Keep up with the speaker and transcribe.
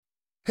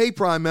Hey,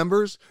 Prime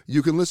members,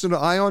 you can listen to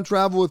Ion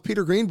Travel with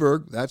Peter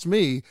Greenberg, that's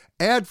me,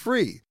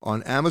 ad-free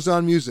on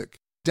Amazon Music.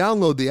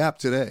 Download the app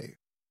today.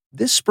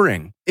 This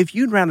spring, if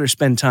you'd rather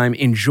spend time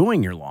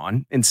enjoying your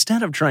lawn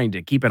instead of trying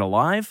to keep it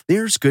alive,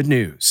 there's good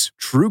news.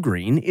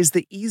 TruGreen is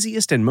the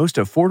easiest and most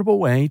affordable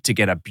way to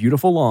get a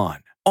beautiful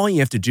lawn. All you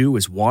have to do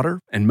is water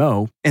and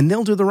mow, and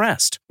they'll do the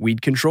rest.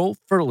 Weed control,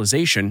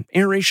 fertilization,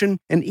 aeration,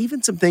 and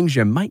even some things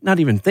you might not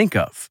even think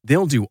of.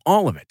 They'll do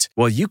all of it,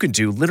 while you can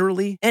do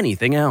literally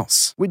anything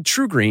else. With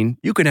TruGreen,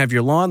 you can have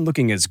your lawn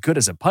looking as good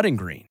as a putting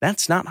green.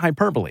 That's not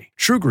hyperbole.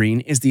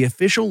 TruGreen is the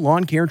official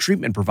lawn care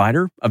treatment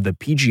provider of the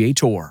PGA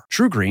Tour.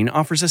 TruGreen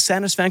offers a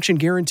satisfaction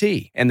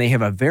guarantee, and they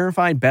have a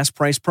verified best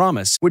price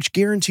promise, which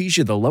guarantees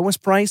you the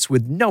lowest price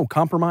with no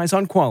compromise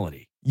on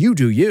quality. You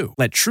do you.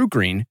 Let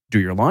TruGreen do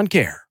your lawn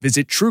care.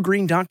 Visit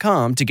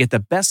TruGreen.com to get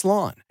the best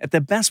lawn at the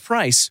best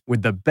price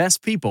with the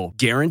best people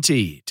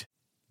guaranteed.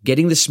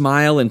 Getting the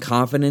smile and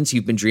confidence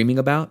you've been dreaming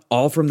about,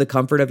 all from the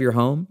comfort of your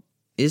home,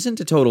 isn't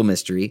a total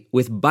mystery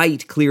with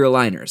Byte clear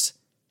aligners.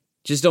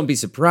 Just don't be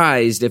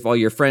surprised if all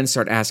your friends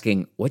start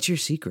asking, "What's your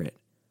secret?"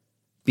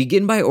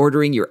 Begin by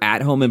ordering your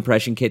at-home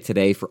impression kit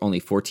today for only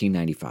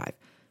 $14.95.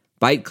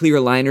 Byte clear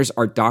aligners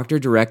are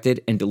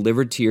doctor-directed and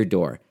delivered to your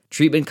door.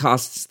 Treatment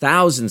costs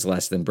thousands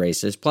less than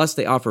braces, plus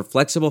they offer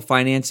flexible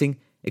financing,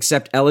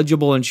 accept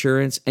eligible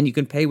insurance, and you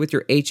can pay with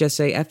your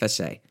HSA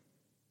FSA.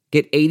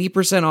 Get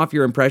 80% off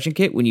your impression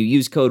kit when you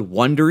use code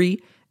WONDERY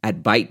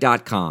at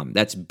Byte.com.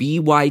 That's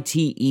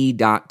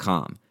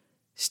BYTE.com.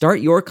 Start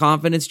your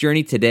confidence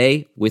journey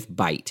today with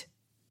Byte.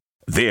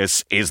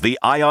 This is the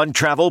Ion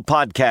Travel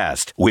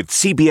Podcast with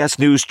CBS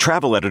News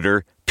travel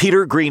editor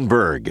Peter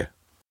Greenberg.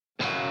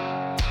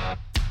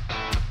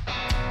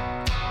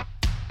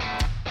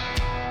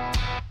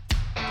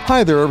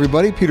 Hi there,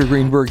 everybody. Peter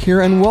Greenberg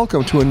here, and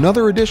welcome to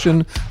another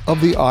edition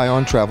of the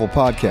Ion Travel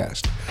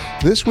Podcast.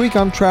 This week,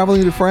 I'm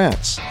traveling to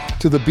France,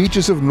 to the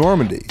beaches of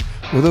Normandy,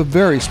 with a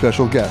very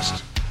special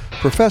guest,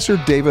 Professor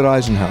David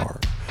Eisenhower,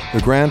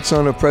 the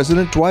grandson of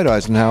President Dwight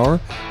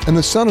Eisenhower and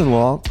the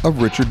son-in-law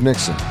of Richard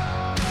Nixon.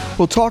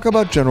 We'll talk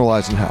about General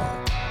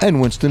Eisenhower and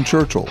Winston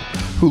Churchill,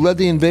 who led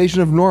the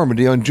invasion of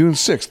Normandy on June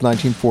 6,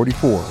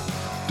 1944,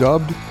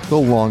 dubbed the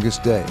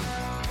longest day.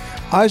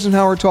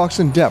 Eisenhower talks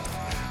in depth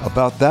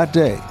about that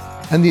day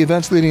and the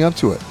events leading up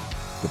to it,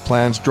 the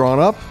plans drawn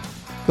up,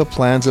 the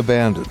plans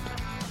abandoned,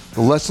 the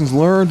lessons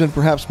learned, and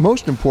perhaps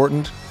most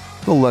important,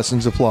 the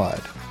lessons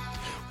applied.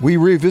 We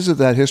revisit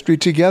that history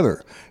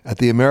together at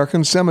the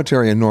American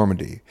Cemetery in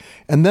Normandy,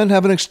 and then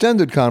have an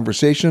extended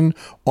conversation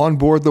on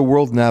board the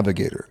World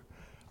Navigator.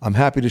 I'm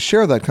happy to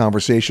share that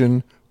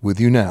conversation with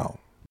you now.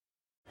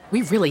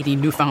 We really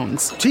need new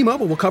phones.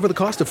 T-Mobile will cover the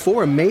cost of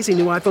 4 amazing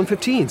new iPhone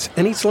 15s,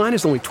 and each line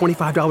is only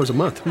 $25 a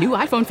month. New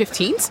iPhone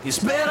 15s? It's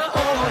better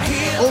over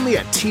here. Only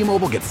at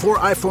T-Mobile, get 4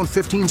 iPhone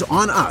 15s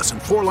on us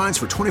and 4 lines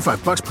for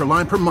 $25 per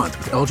line per month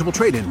with eligible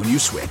trade-in when you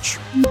switch.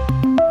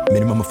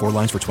 Minimum of 4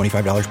 lines for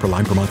 $25 per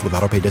line per month with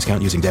autopay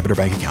discount using debit or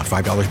bank account.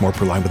 $5 more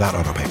per line without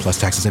autopay, plus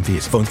taxes and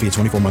fees. Phone fee at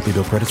 24 monthly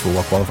bill credits for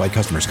well-qualified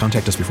customers.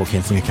 Contact us before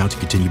canceling account to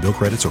continue bill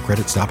credits or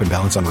credit stop and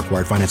balance on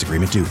required finance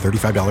agreement due.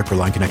 $35 per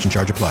line connection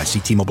charge applies.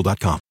 See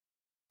T-Mobile.com.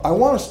 I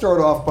want to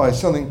start off by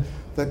something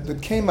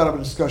that came out of a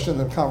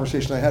discussion and a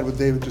conversation I had with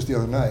David just the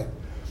other night,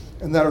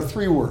 and that are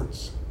 3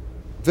 words: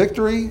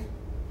 victory,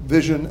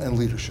 vision, and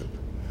leadership.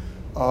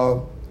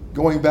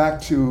 Going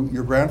back to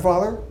your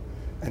grandfather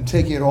and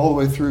taking it all the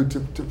way through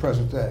to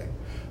present day.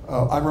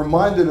 I'm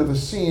reminded of a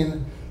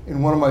scene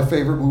in one of my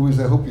favorite movies.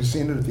 I hope you've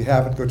seen it. If you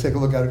haven't, go take a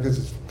look at it because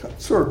it's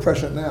sort of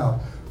prescient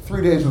now.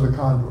 3 Days with a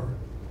Condor,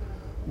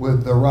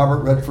 with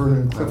Robert Redford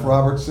and Cliff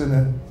Robertson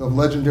and the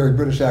legendary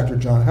British actor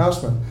John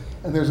Houseman.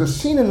 And there's a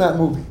scene in that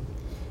movie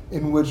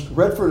in which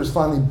Redford is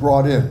finally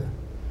brought in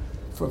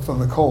from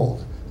the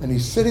cold. And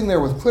he's sitting there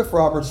with Cliff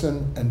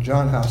Robertson and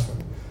John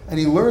Houseman. And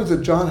he learns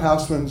that John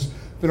Houseman's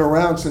been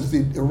around since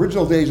the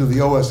original days of the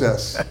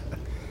OSS.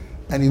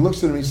 And he looks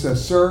at him and he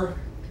says, "Sir,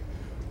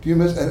 do you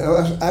miss," and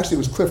actually it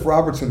was Cliff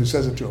Robertson who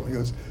says it to him. He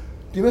goes,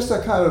 "Do you miss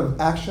that kind of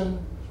action?"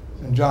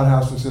 And John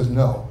Houseman says,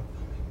 "No."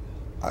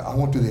 I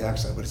won't do the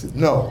accent, but he says,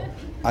 "No,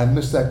 I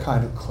miss that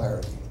kind of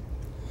clarity."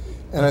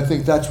 And I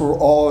think that's what we're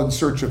all in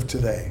search of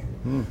today.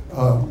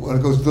 When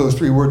it goes to those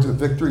 3 words of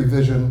victory,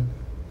 vision,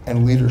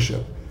 and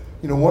leadership.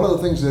 You know, one of the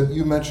things that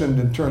you mentioned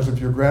in terms of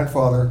your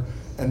grandfather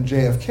and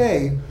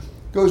JFK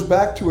goes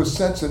back to a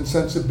sense and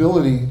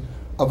sensibility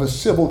of a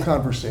civil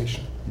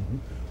conversation,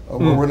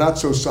 where we're not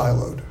so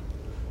siloed.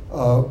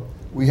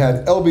 We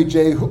had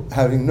LBJ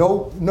having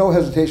no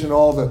hesitation at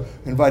all to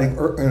inviting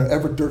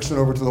Everett Dirksen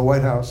over to the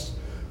White House,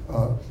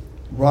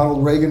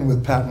 Ronald Reagan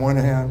with Pat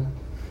Moynihan,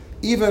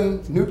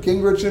 even Newt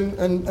Gingrich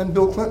and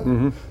Bill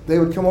Clinton. They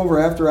would come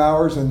over after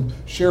hours and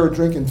share a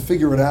drink and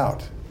figure it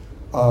out.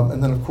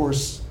 And then, of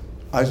course,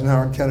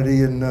 Eisenhower and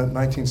Kennedy in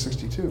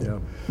 1962. Yeah.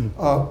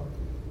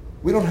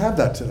 We don't have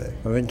that today.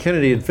 I mean,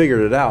 Kennedy had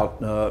figured it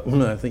out.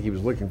 I think he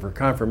was looking for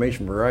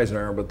confirmation for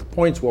Eisenhower, but the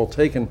point's well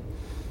taken.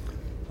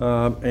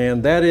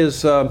 And that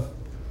is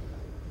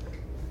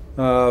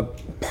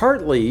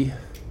partly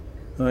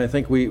I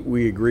think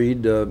we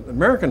agreed.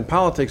 American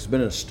politics has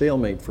been in a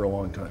stalemate for a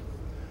long time.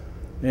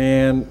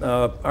 And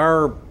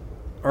our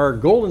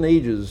golden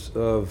ages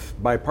of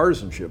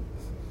bipartisanship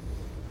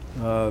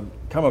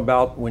come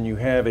about when you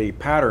have a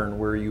pattern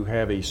where you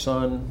have a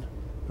sun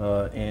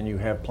and you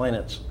have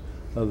planets.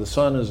 The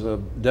sun is a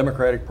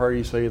Democratic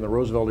Party, say in the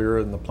Roosevelt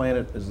era, and the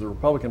planet is the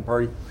Republican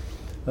Party.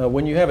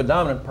 When you have a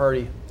dominant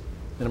party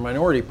and a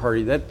minority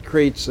party, that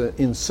creates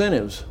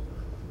incentives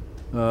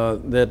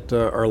that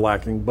are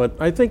lacking. But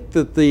I think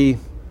that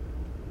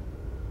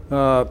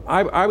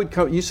I would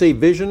come. You say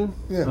vision,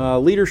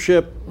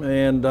 leadership,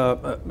 and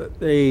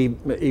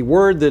a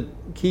word that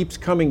keeps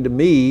coming to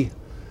me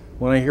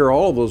when I hear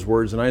all of those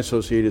words and I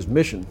associate is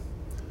mission.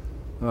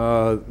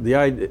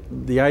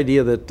 The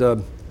idea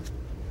that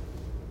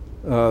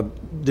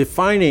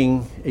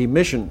defining a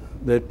mission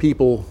that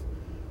people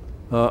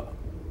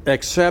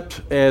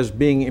accept as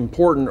being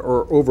important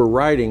or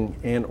overriding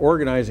and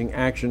organizing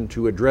action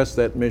to address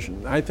that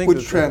mission. I think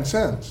which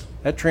transcends.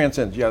 That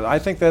transcends, yeah. I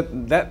think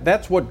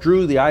that's what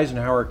drew the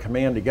Eisenhower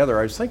command together.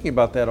 I was thinking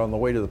about that on the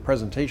way to the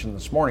presentation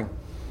this morning.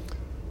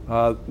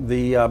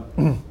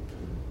 The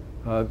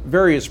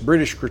various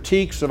British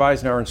critiques of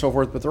Eisenhower and so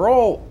forth, but they're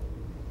all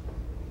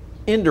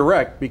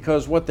indirect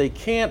because what they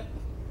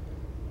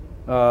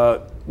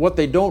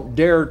don't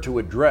dare to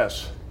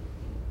address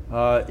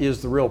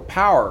is the real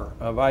power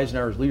of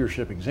Eisenhower's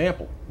leadership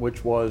example,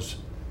 which was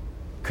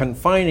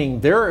confining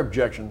their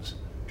objections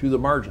to the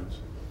margins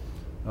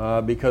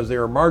because they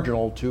are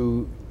marginal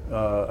to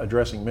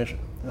addressing mission.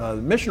 The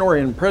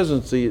mission-oriented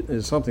presidency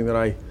is something that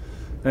I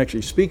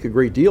actually speak a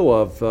great deal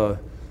of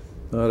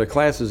to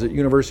classes at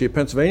University of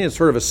Pennsylvania. It's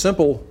sort of a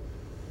simple,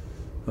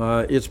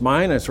 it's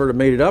mine, I sort of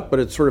made it up, but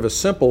it's sort of a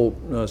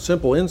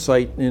simple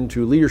insight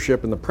into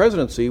leadership in the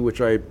presidency,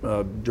 which I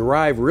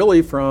derive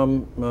really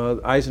from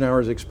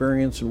Eisenhower's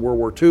experience in World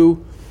War II.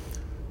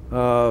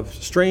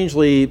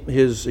 Strangely,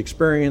 his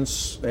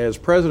experience as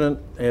president,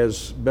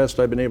 as best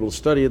I've been able to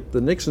study it,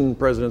 the Nixon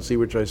presidency,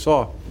 which I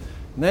saw,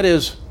 and that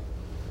is,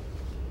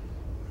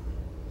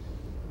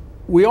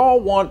 we all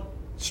want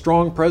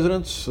strong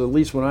presidents, at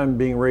least when I'm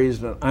being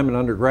raised. I'm an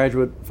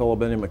undergraduate, a fellow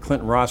by the name of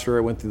Clinton Rossiter.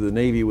 I went through the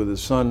Navy with his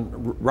son.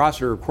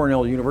 Rossiter of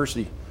Cornell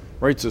University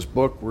writes this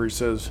book where he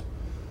says,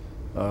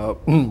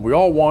 we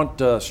all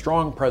want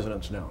strong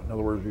presidents now. In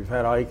other words, we've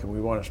had Ike and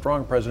we want a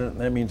strong president, and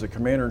that means a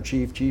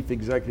commander-in-chief, chief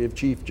executive,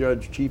 chief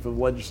judge, chief of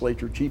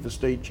legislature, chief of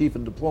state, chief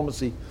of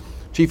diplomacy,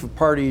 chief of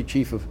party,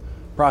 chief of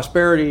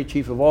prosperity,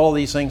 chief of all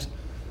these things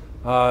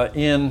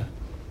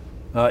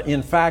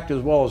in fact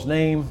as well as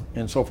name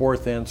and so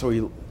forth. And so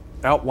he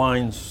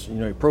outlines,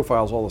 he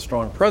profiles all the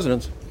strong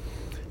presidents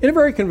in a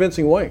very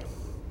convincing way.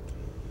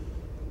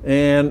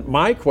 And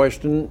my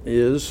question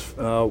is,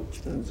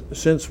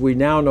 since we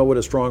now know what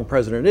a strong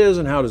president is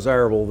and how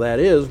desirable that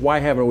is, why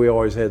haven't we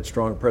always had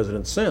strong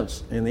presidents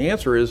since? And the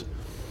answer is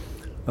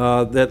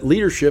that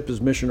leadership is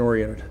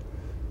mission-oriented.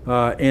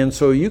 And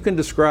so you can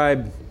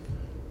describe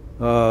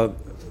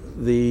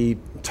the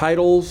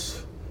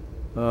titles,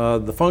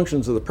 the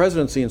functions of the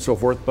presidency and so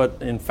forth, but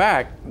in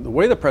fact, the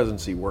way the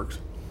presidency works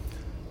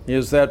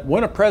is that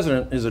when a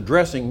president is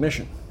addressing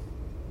mission,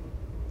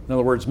 in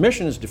other words,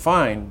 mission is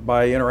defined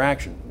by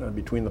interaction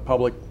between the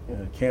public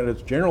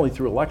candidates, generally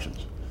through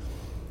elections.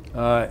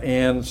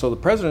 And so the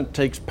president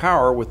takes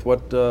power with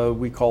what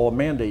we call a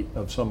mandate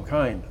of some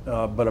kind,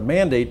 but a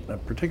mandate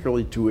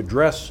particularly to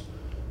address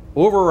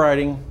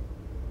overriding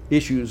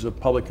issues of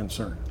public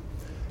concern.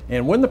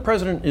 And when the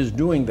president is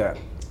doing that,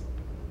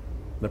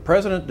 the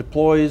president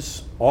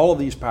deploys all of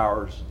these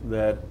powers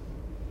that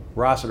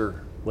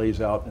Rossiter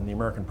lays out in the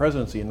American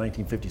presidency in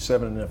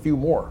 1957 and a few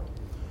more.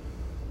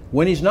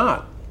 When he's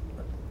not,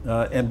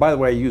 and by the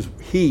way, I use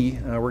he,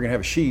 we're going to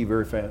have a she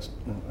very fast.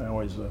 I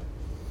always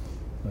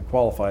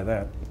qualify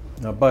that.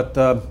 But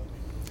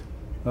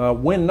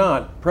when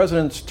not,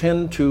 presidents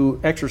tend to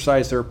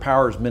exercise their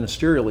powers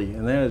ministerially,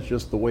 and that is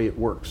just the way it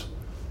works.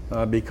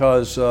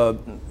 Because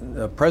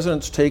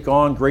presidents take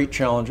on great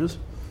challenges,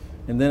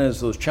 and then as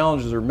those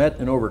challenges are met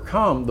and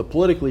overcome, the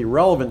politically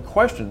relevant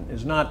question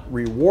is not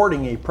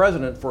rewarding a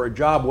president for a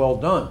job well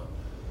done,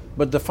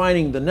 but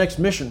defining the next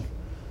mission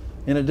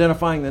and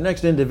identifying the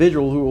next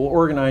individual who will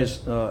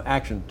organize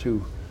action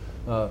to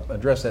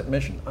address that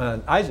mission.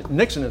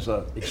 Nixon is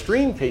an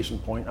extreme case in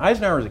point.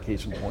 Eisenhower is a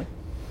case in point.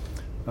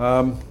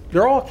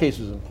 They're all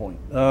cases in point.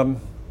 But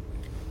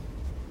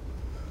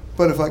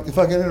if I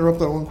can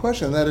interrupt on one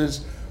question, that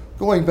is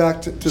going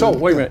back to so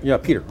wait a minute, yeah,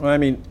 Peter. I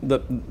mean,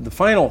 the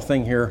final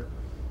thing here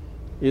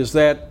is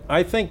that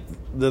I think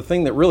the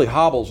thing that really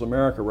hobbles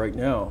America right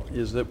now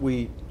is that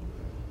we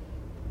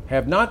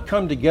have not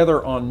come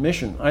together on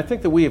mission. I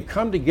think that we have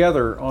come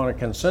together on a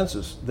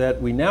consensus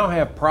that we now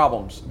have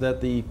problems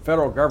that the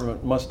federal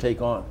government must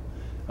take on.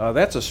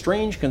 That's a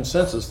strange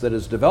consensus that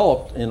has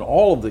developed in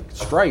all of the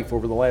strife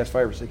over the last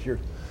 5 or 6 years.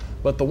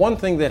 But the one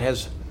thing that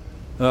has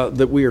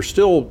that we are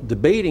still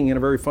debating in a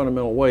very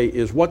fundamental way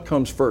is what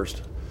comes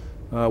first.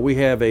 We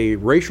have a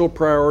racial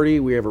priority,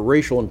 we have a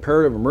racial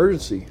imperative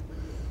emergency,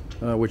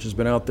 which has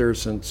been out there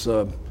since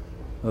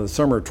the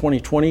summer of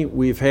 2020,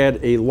 we've had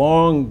a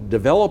long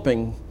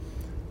developing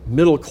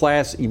middle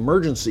class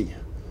emergency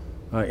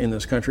in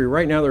this country.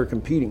 Right now they're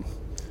competing.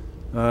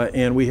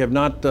 And we have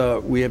not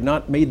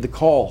made the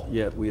call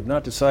yet. We have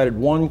not decided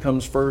one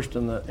comes first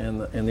and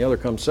the other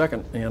comes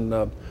second.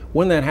 And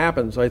when that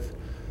happens,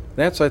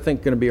 that's I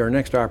think going to be our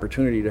next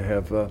opportunity to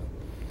have,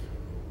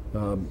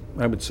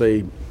 I would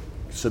say,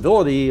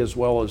 civility as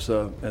well as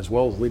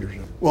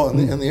leadership. Well,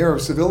 in the era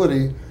of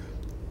civility,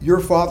 your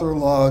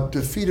father-in-law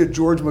defeated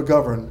George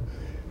McGovern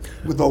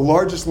with the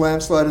largest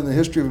landslide in the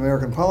history of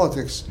American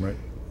politics. Right.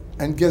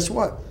 And guess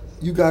what?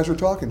 You guys were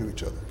talking to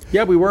each other.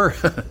 Yeah, we were.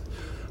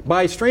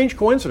 By strange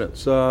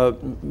coincidence,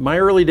 my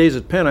early days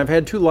at Penn, I've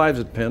had 2 lives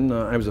at Penn.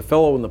 I was a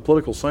fellow in the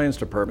political science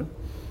department,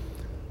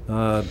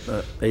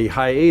 a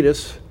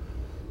hiatus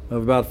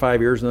of about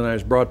 5 years, and then I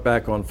was brought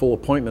back on full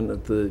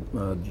appointment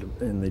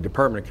in the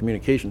Department of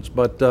Communications.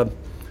 But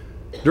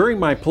during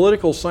my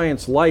political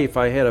science life,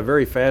 I had a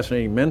very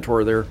fascinating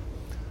mentor there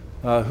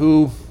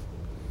who,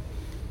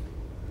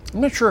 I'm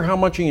not sure how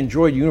much he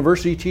enjoyed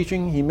university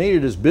teaching. He made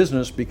it his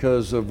business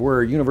because of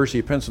where University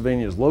of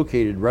Pennsylvania is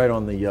located, right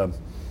on the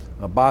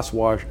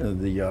Boswash,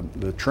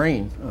 the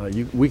train.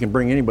 We can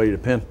bring anybody to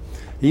Penn.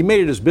 He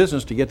made it his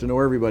business to get to know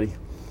everybody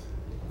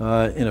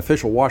in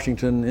official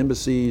Washington,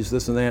 embassies,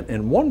 this and that.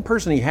 And one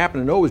person he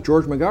happened to know was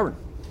George McGovern.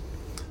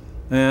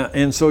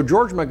 And so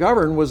George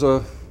McGovern was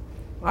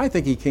I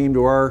think he came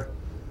to our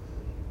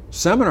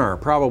seminar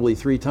probably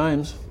 3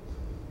 times.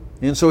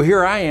 And so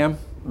here I am.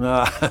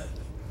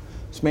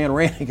 This man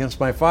ran against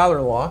my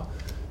father-in-law.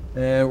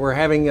 And we're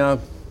having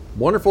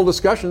wonderful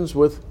discussions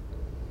with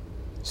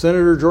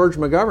Senator George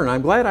McGovern.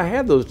 I'm glad I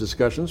had those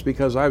discussions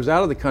because I was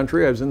out of the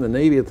country. I was in the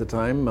Navy at the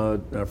time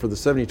for the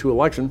 '72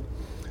 election.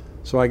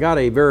 So I got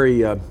a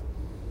very, I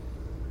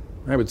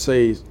would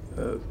say,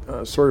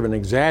 sort of an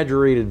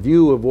exaggerated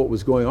view of what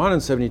was going on in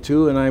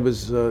 '72, and I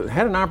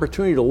had an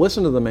opportunity to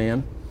listen to the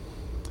man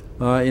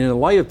in the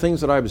light of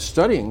things that I was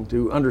studying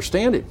to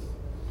understand him.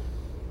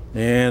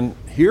 And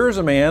here's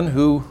a man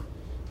who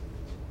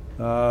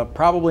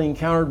probably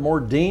encountered more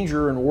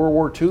danger in World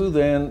War II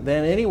than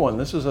anyone.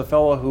 This is a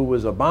fellow who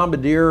was a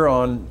bombardier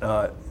on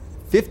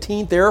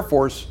 15th Air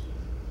Force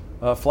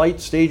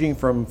flight staging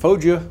from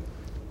Foggia.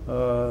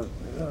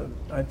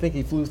 I think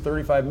he flew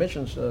 35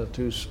 missions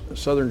to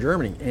southern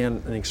Germany.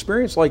 And an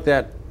experience like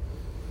that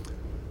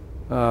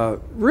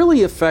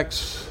really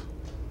affects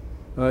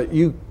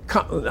you.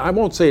 I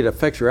won't say it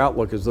affects your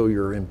outlook as though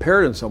you're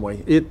impaired in some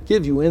way. It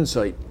gives you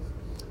insight.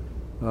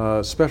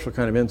 Special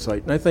kind of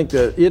insight. And I think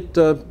that it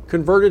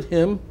converted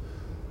him,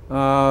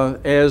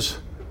 as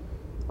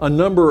a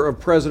number of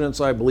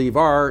presidents I believe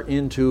are,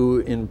 into,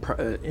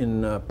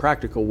 in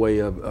practical way,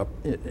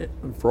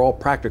 for all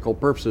practical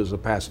purposes, a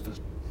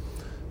pacifist.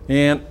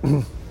 And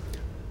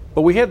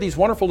but we had these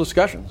wonderful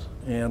discussions.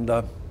 And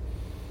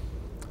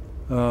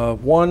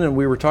and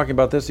we were talking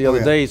about this the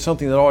other day,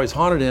 something that always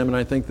haunted him, and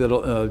I think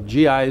that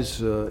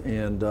GIs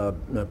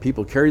and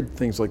people carried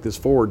things like this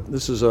forward.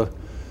 This is one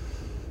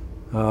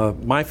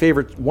of my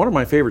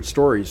favorite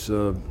stories.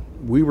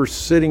 We were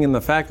sitting in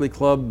the faculty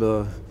club,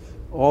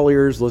 all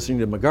ears, listening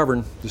to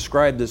McGovern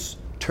describe this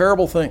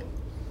terrible thing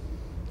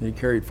that he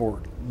carried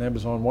forward. And that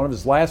was on one of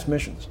his last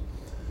missions.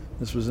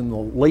 This was in the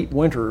late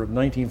winter of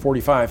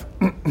 1945.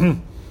 I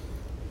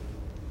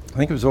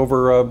think it was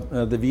over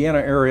the Vienna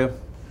area.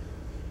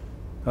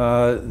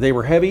 They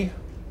were heavy.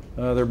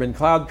 There had been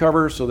cloud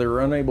cover, so they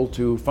were unable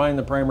to find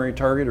the primary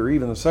target or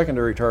even the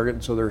secondary target,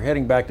 and so they're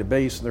heading back to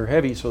base. They're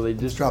heavy, so they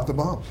just dropped the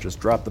bombs. Just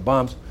dropped the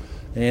bombs.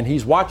 And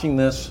he's watching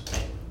this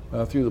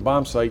through the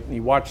bomb sight, and he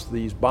watched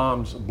these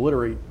bombs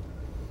obliterate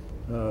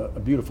a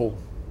beautiful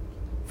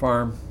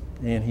farm,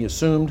 and he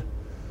assumed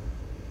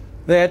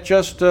that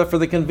just for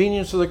the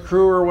convenience of the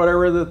crew or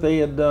whatever, that they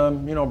had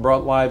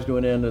brought lives to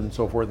an end and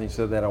so forth. And he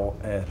said that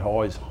had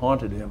always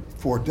haunted him.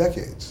 For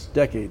decades.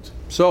 Decades.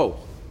 So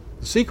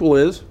the sequel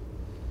is,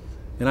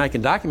 and I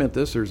can document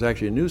this, there's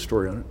actually a news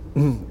story on it,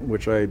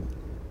 which I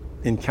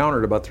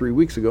encountered about 3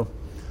 weeks ago.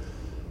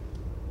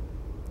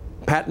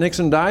 Pat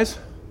Nixon dies,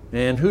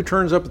 and who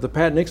turns up at the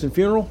Pat Nixon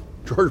funeral?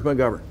 George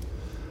McGovern.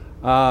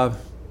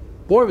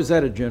 Boy, was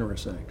that a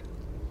generous act.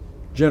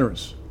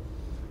 Generous.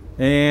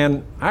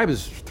 And I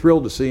was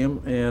thrilled to see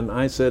him, and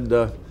I said,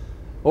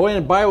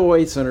 and by the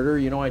way, Senator,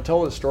 I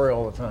tell this story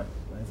all the time.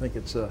 I think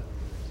it's, to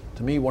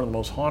me, one of the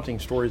most haunting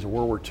stories of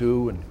World War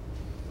II and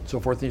so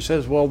forth. And he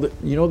says, well,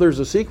 there's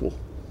a sequel.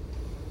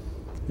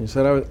 He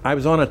said, I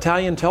was on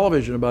Italian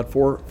television about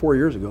four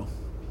years ago,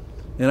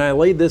 and I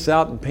laid this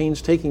out in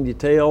painstaking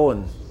detail,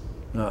 and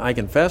I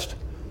confessed.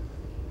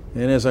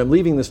 And as I'm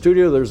leaving the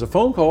studio, there's a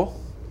phone call,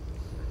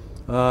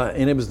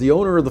 and it was the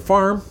owner of the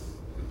farm,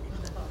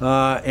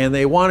 and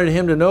they wanted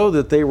him to know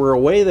that they were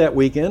away that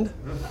weekend,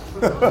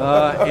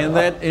 and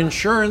that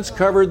insurance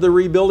covered the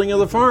rebuilding of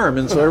the farm,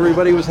 and so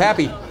everybody was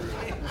happy.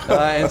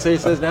 And so he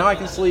says, now I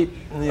can sleep,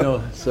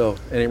 so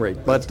at any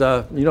rate. But,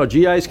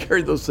 GIs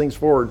carried those things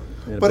forward.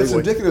 But it's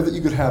indicative that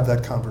you could have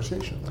that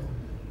conversation, though.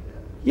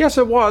 Yes,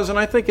 it was, and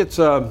I think it's,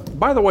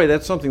 by the way,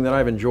 that's something that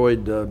I've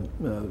enjoyed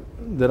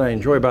that I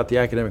enjoy about the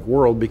academic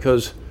world,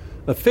 because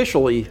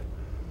officially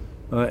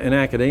in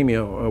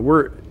academia,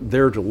 we're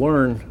there to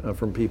learn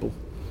from people,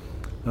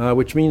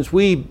 which means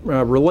we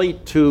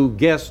relate to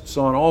guests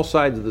on all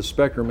sides of the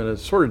spectrum in a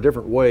sort of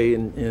different way,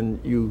 and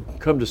you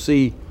come to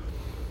see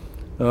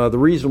the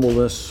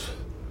reasonableness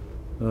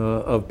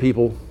of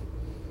people,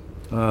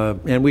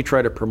 and we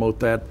try to promote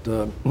that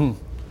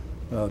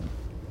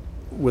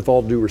with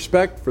all due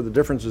respect for the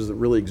differences that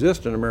really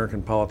exist in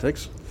American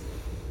politics.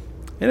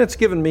 And it's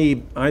given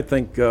me, I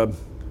think, at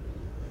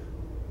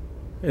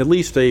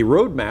least a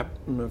roadmap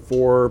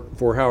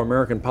for how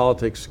American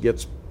politics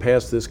gets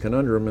past this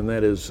conundrum, and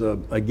that is,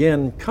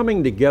 again,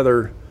 coming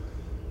together,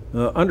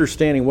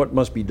 understanding what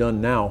must be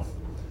done now,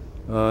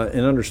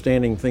 and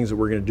understanding things that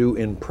we're going to do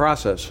in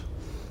process.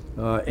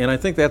 And I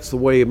think that's the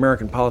way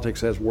American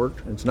politics has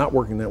worked. It's not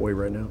working that way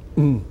right now.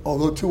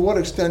 Although, to what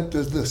extent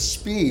does the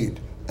speed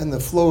and the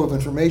flow of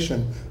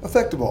information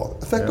affect all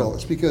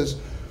this? Because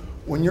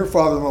when your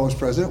father-in-law was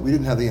president, we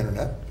didn't have the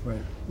internet. Right.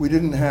 We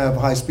didn't have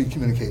high-speed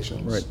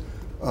communications. Right.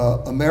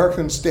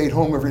 Americans stayed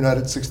home every night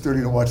at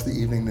 6:30 to watch the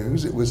evening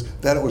news. It was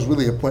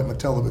really appointment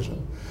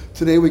television.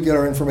 Today we get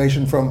our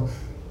information from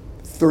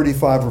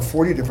 35 or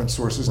 40 different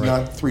sources, right.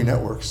 not 3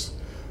 networks.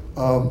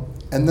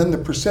 And then the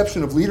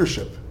perception of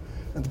leadership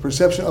and the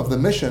perception of the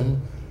mission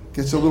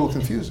gets a little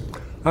confusing.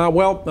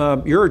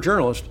 You're a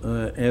journalist.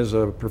 As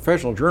a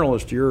professional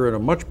journalist, you're in a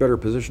much better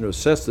position to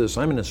assess this.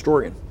 I'm an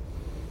historian.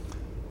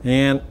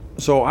 And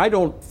so I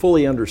don't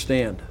fully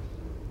understand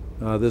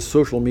this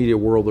social media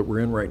world that we're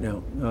in right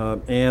now.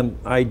 And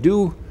I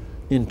do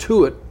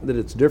intuit that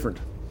it's different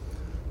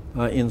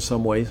in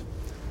some ways.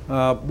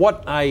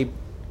 What I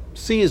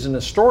see as an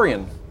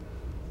historian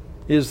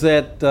is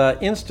that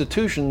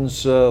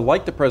institutions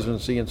like the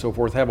presidency and so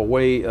forth have a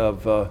way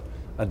of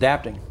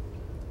adapting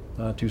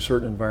to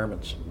certain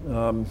environments.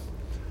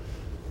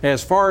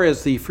 As far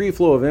as the free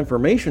flow of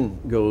information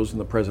goes in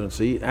the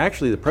presidency,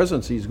 actually the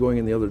presidency is going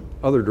in the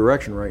other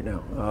direction right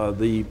now.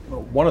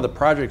 One of the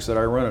projects that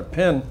I run at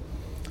Penn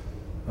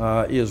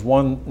is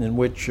one in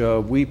which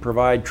we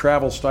provide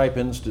travel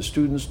stipends to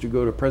students to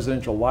go to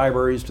presidential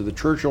libraries, to the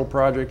Churchill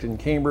Project in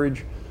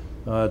Cambridge,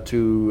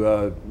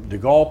 to De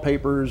Gaulle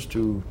papers,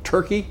 to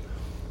Turkey.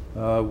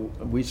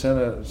 We sent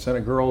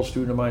a girl,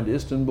 student of mine, to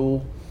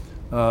Istanbul,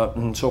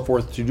 and so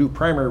forth, to do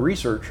primary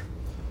research.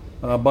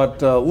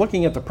 But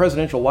looking at the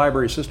presidential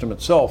library system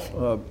itself.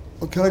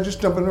 Can I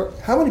just jump in there?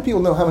 How many people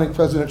know how many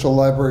presidential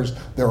libraries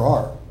there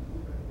are?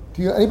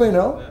 Anybody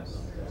know?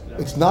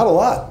 It's not a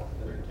lot.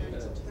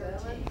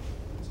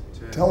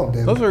 Tell them,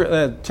 David. Those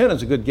are 10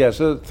 is a good guess.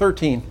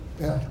 13.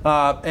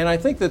 Yeah. And I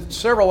think that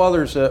several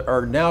others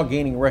are now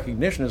gaining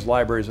recognition as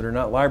libraries that are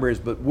not libraries,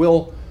 but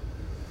will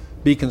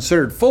be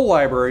considered full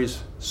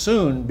libraries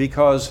soon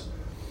because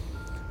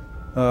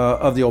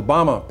of the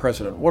Obama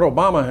precedent. What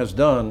Obama has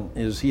done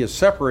is he has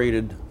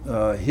separated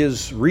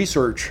his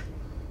research,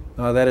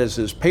 that is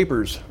his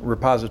papers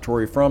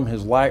repository, from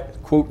his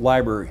quote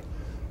library.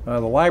 The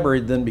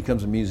library then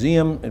becomes a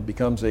museum. It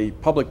becomes a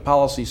public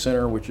policy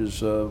center, which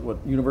is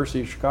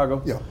University of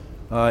Chicago.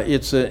 Yeah.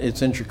 It's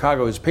in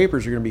Chicago. His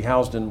papers are going to be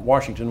housed in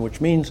Washington,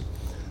 which means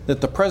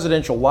that the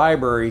presidential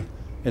library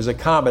is a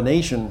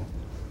combination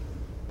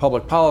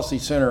public policy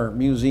center,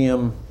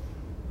 museum,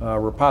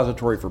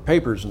 repository for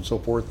papers and so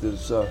forth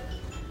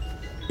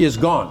is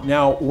gone.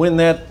 Now, when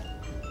that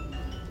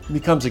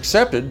becomes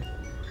accepted,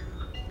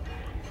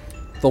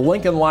 the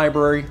Lincoln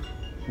Library,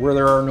 where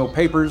there are no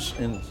papers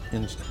in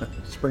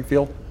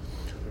Springfield,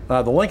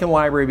 the Lincoln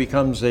Library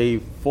becomes a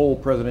full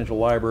presidential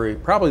library.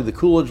 Probably the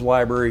Coolidge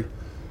Library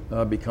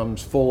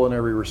becomes full in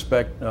every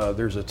respect.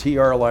 There's a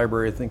TR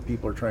library I think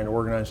people are trying to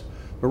organize.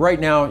 But right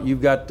now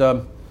you've got,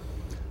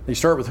 they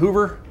start with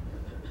Hoover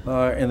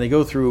and they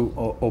go through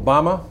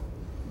Obama.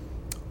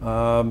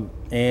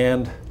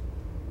 And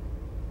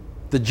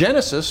the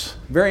genesis,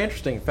 very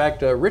interesting. In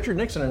fact, Richard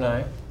Nixon and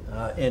I,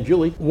 and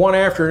Julie, one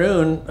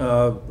afternoon,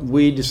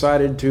 we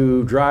decided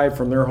to drive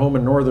from their home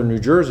in northern New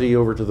Jersey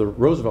over to the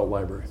Roosevelt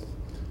Library.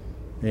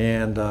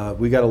 And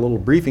we got a little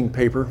briefing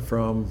paper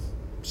from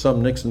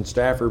some Nixon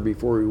staffer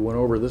before we went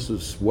over. This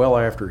was well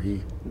after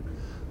he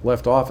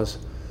left office.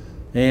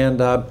 And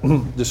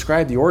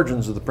described the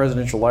origins of the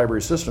presidential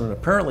library system. And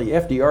apparently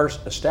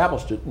FDR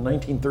established it in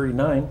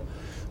 1939.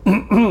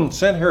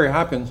 Sent Harry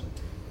Hopkins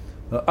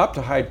up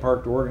to Hyde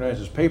Park to organize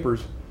his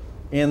papers,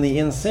 and the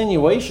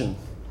insinuation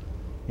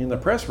in the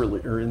press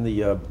release or in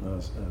the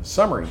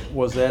summary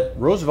was that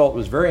Roosevelt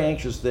was very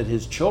anxious that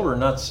his children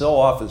not sell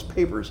off his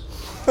papers.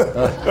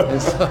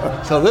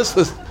 So this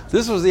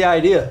was the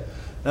idea,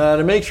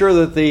 to make sure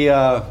that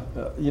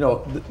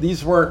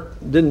these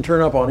didn't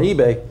turn up on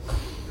eBay.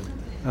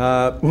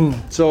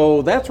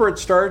 So that's where it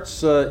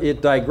starts.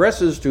 It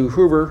digresses to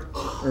Hoover,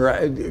 or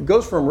it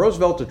goes from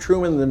Roosevelt to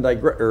Truman, then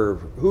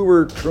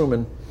Hoover,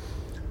 Truman.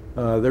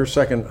 Their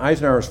second.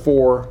 Eisenhower's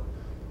 4,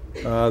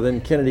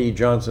 then Kennedy,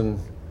 Johnson.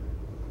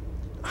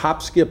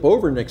 Hop, skip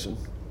over Nixon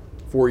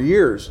for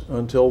years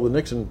until the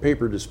Nixon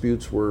paper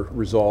disputes were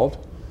resolved,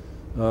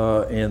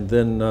 and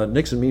then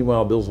Nixon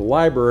meanwhile builds a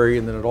library,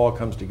 and then it all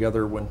comes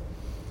together when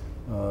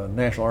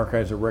National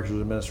Archives and Records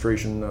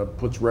Administration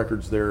puts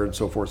records there and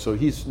so forth. So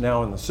he's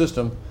now in the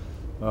system.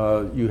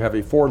 You have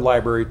a Ford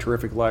library,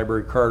 terrific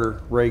library,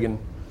 Carter, Reagan,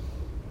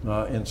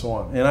 and so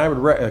on. And I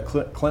would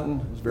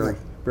Clinton is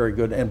very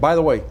good. And by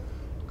the way,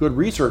 good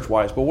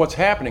research-wise. But what's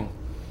happening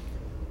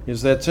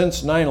is that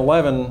since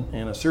 9/11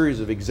 and a series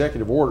of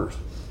executive orders,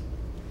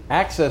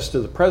 access to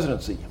the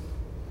presidency,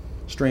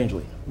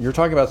 strangely, you're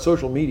talking about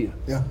social media,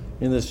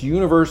 in this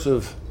universe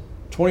of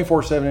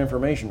 24/7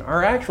 information,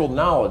 our actual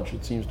knowledge,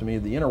 it seems to me,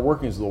 the inner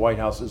workings of the White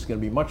House is going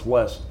to be much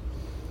less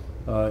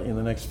in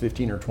the next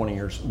 15 or 20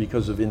 years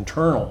because of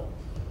internal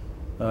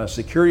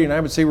security, and I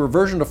would say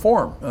reversion to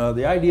form.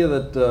 The idea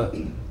that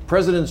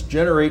presidents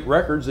generate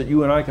records that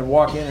you and I can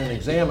walk in and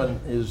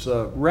examine is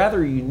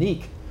rather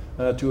unique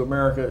to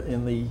America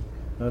in the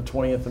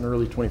 20th and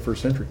early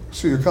 21st century.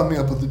 So you're coming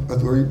up with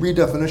a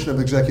redefinition of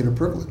executive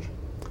privilege.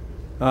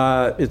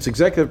 It's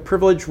executive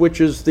privilege, which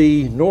is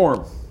the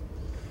norm.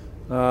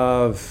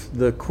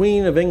 The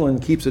Queen of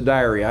England keeps a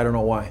diary. I don't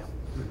know why.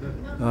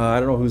 I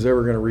don't know who's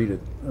ever going to read it.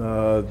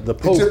 The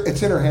Pope.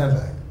 It's in her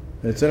handbag.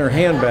 It's in her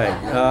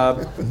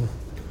handbag.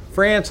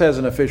 France has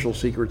an official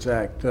secrets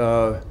act.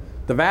 The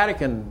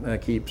Vatican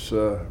keeps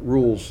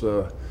rules,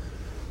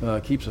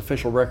 keeps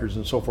official records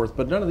and so forth,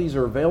 but none of these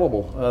are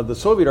available. The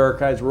Soviet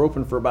archives were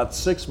open for about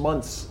 6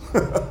 months,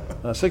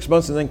 6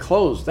 months and then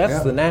closed.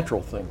 That's the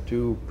natural thing,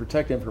 to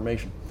protect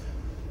information.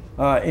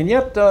 And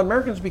yet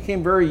Americans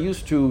became very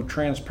used to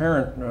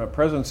transparent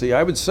presidency.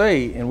 I would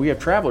say, and we have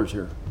travelers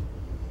here,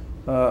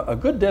 a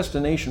good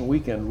destination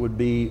weekend would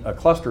be a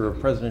cluster of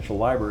presidential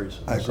libraries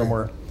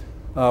somewhere,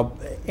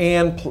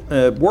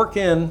 and work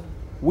in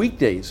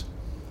weekdays,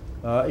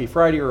 a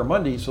Friday or a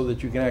Monday, so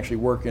that you can actually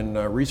work in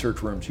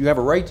research rooms. You have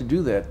a right to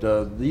do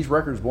that. These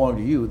records belong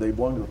to you, they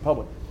belong to the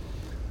public.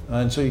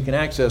 And so you can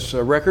access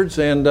records,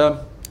 and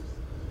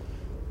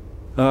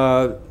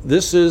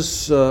this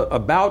is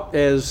about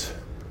as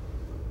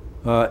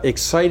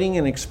exciting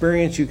an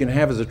experience you can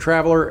have as a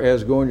traveler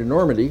as going to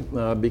Normandy,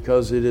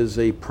 because it is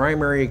a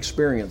primary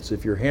experience.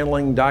 If you're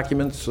handling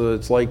documents,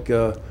 it's like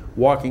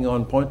walking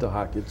on Pointe du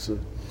Hoc.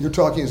 You're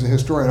talking as a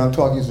historian, I'm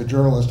talking as a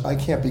journalist. I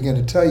can't begin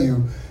to tell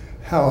you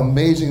how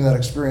amazing that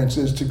experience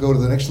is to go to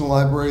the Nixon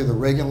Library, the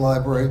Reagan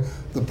Library,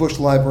 the Bush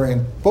Library,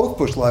 and both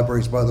Bush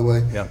libraries, by the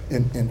way,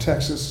 in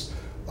Texas.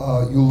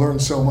 You learn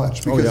so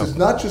much, because it's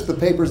not just the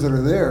papers that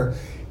are there,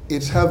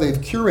 it's how they've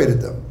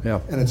curated them,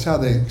 and it's how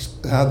they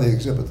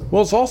exhibit them.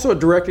 Well, it's also a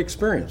direct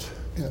experience.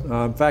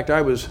 In fact,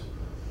 I was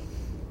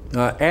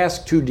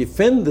asked to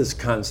defend this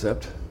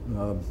concept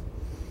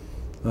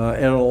in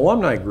an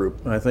alumni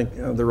group. I think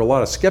there are a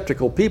lot of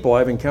skeptical people.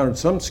 I've encountered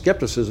some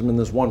skepticism in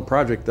this one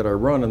project that I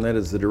run, and that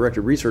is the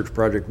Directed Research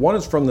Project. One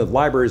is from the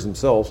libraries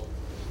themselves.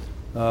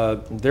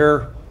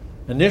 Their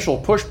initial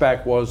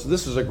pushback was,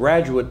 this is a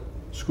graduate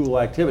school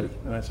activity.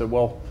 And I said,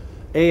 well,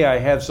 A, I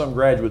have some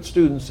graduate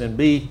students, and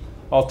B,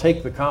 I'll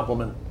take the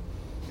compliment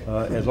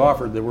as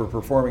offered that we're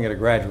performing at a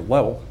graduate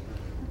level.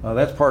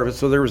 That's part of it.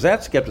 So there was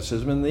that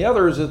skepticism. And the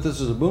other is that this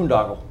is a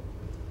boondoggle.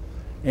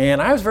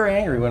 And I was very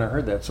angry when I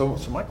heard that. So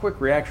my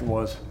quick reaction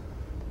was,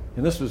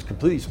 and this was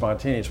completely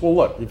spontaneous, well,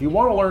 look, if you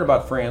want to learn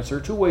about France, there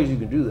are two ways you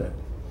can do that.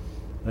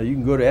 You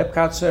can go to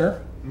Epcot Center,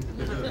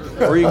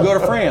 or you can go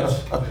to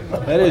France.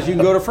 That is, you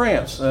can go to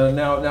France.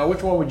 Now,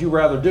 which one would you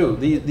rather do?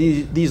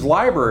 These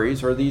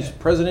libraries are these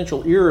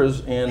presidential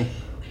eras and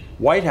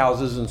White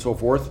Houses and so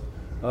forth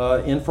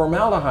in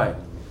formaldehyde.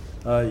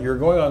 You're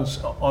going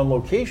on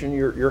location,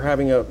 you're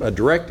having a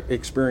direct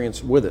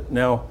experience with it.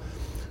 Now,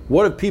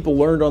 what have people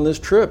learned on this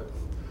trip?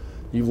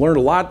 You've learned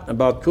a lot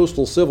about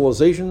coastal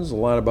civilizations, a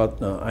lot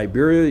about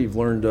Iberia. You've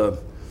learned,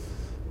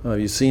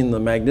 you've seen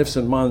the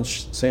magnificent Mont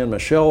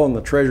Saint-Michel and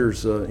the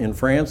treasures in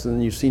France,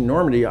 and you've seen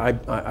Normandy.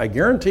 I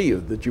guarantee you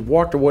that you've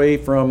walked away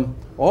from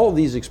all of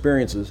these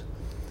experiences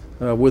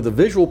with a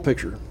visual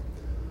picture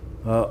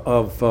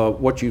of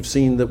what you've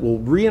seen that will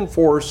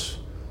reinforce,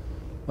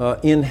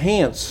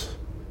 enhance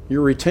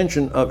your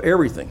retention of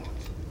everything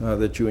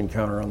that you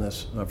encounter on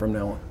this from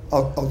now on.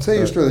 I'll tell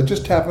you a story that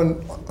just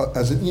happened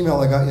as an email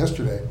I got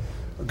yesterday.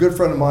 A good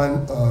friend of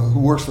mine who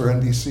works for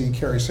NBC,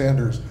 Kerry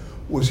Sanders,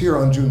 was here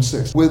on June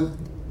 6th with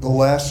the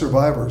last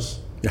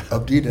survivors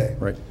of D-Day,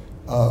 right.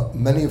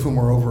 Many of whom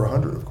were over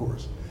 100, of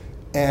course.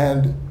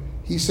 And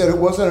he said it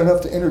wasn't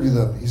enough to interview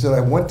them. He said, I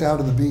went down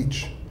to the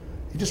beach.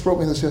 He just wrote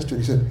me this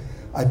yesterday. He said,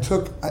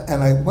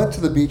 I went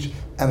to the beach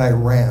and I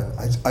ran.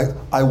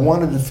 I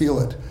wanted to feel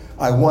it.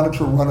 I wanted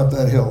to run up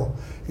that hill.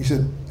 He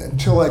said,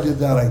 until I did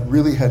that, I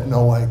really had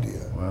no idea.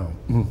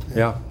 Wow.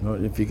 Yeah,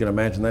 if you can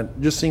imagine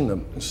that. Just seeing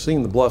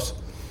the bluffs.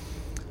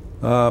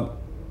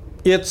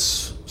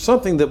 It's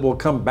something that will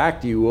come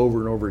back to you over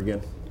and over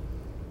again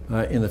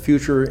in the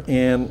future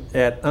and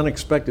at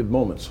unexpected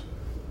moments.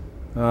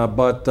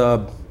 But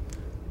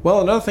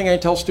another thing I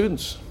tell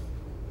students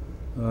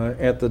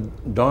at the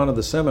dawn of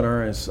the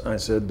seminar, I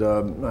said,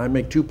 I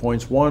make 2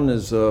 points. One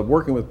is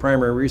working with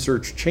primary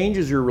research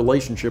changes your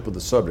relationship with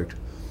the subject.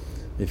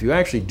 If you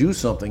actually do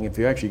something, if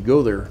you actually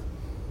go there,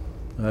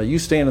 you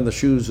stand in the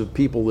shoes of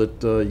people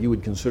that you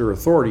would consider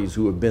authorities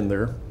who have been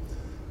there.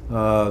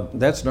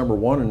 That's number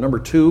one. And number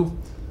two,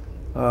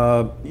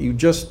 you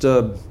just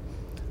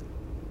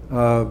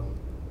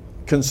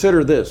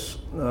consider this.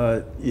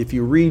 If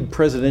you read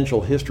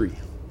presidential history,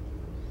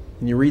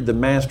 and you read the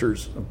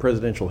masters of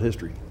presidential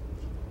history,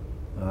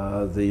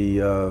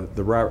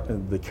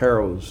 the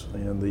Caros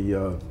and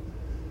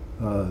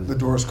the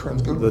Doris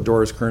Kearns Goodwin. The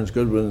Doris Kearns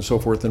Goodwin and so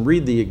forth, and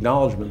read the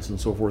acknowledgments and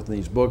so forth in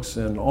these books,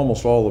 and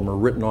almost all of them are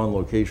written on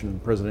location in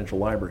presidential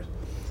libraries.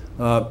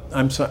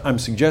 I'm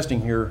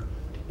suggesting here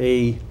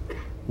a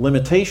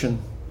limitation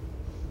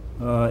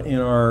in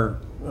our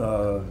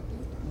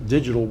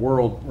digital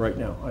world right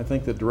now. I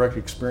think that direct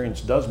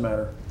experience does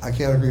matter. I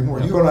can't agree more.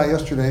 You and I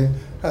yesterday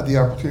had the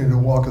opportunity to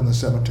walk in the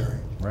cemetery.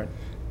 Right.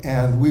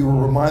 And we were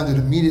reminded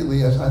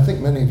immediately, as I think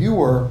many of you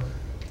were,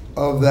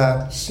 of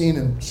that scene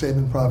in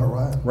Saving Private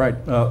Ryan. Right.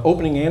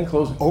 Opening and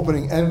closing.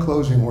 Opening and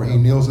closing, where he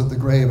kneels at the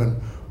grave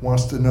and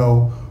wants to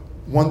know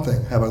one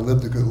thing: have I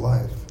lived a good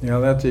life? Yeah,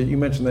 that's it. You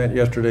mentioned that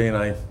yesterday,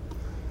 and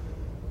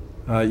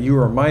you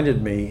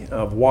reminded me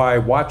of why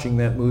watching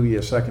that movie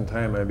a second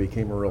time I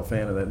became a real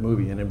fan of that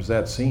movie, and it was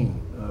that scene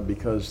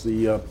because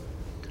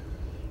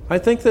I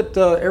think that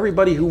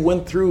everybody who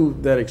went through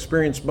that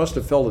experience must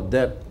have felt a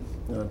debt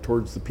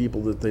towards the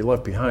people that they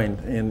left behind,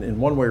 and in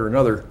one way or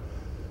another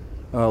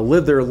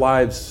lived their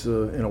lives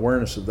in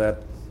awareness of that.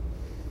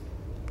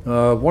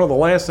 One of the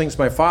last things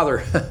my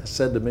father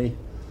said to me,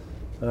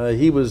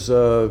 he was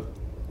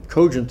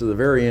cogent to the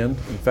very end.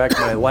 In fact,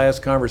 my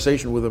last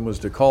conversation with him was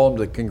to call him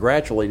to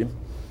congratulate him.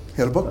 He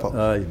had a book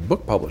published.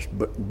 Book published,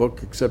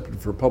 book accepted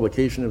for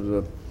publication. It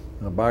was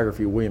a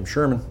biography of William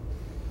Sherman.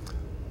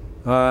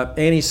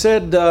 And he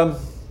said, well,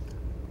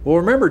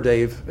 remember,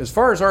 Dave, as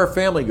far as our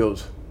family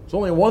goes, there's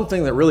only one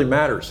thing that really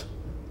matters.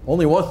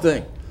 Only one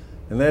thing,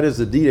 and that is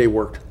that D-Day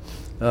worked.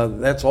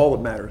 That's all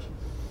that matters.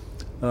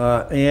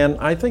 And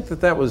I think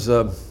that was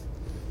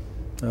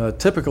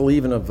typical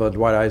even of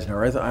Dwight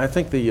Eisenhower. I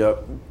think the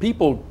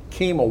people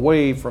came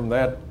away from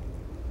that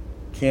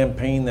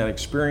campaign, that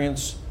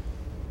experience,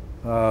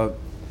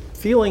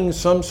 feeling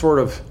some sort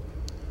of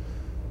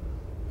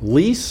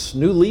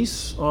new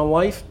lease on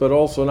life, but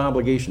also an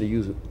obligation to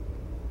use it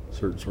a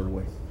certain sort of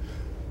way.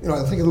 You know,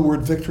 I think of the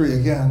word victory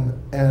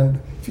again, and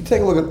if you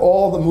take a look at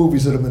all the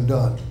movies that have been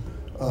done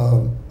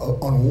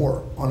on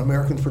war, on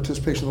American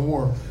participation in the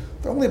war,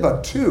 there are only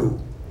about two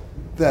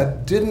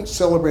that didn't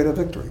celebrate a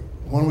victory.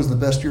 One was The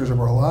Best Years of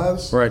Our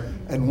Lives, right,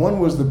 and one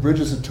was The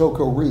Bridges at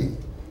Toko Ri.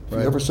 If you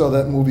ever saw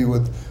that movie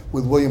with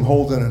William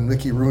Holden and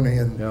Mickey Rooney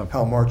and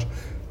Hal March.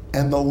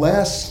 And the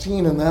last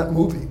scene in that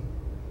movie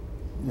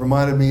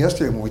reminded me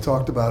yesterday when we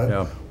talked about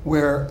it,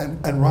 where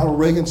and Ronald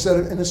Reagan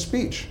said it in his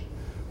speech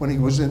when he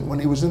was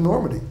in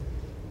Normandy.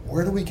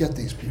 Where do we get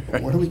these people?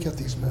 Where do we get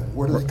these men?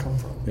 Where do they come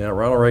from? Yeah,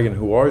 Ronald Reagan,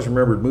 who always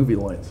remembered movie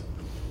lines,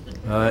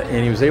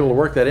 and he was able to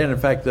work that in. In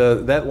fact,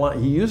 that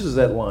line, he uses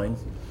that line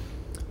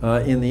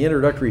in the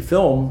introductory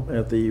film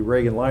at the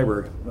Reagan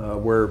Library,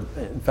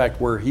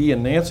 where he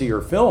and Nancy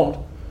are filmed,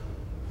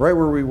 right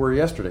where we were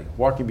yesterday,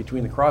 walking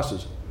between the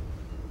crosses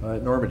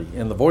at Normandy.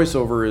 And the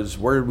voiceover is,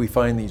 "Where did we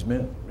find these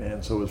men?"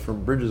 And so it was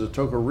from Bridges at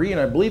Toko Ri, and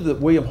I believe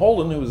that William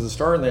Holden, who was the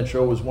star in that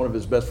show, was one of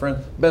his best man.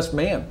 Best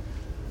man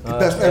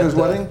at his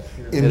wedding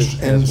in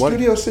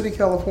Studio City,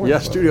 California. Yeah,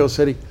 Studio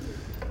City.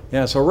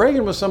 Yeah, so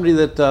Reagan was somebody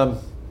that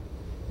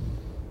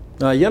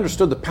he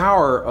understood the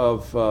power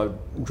of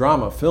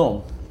drama,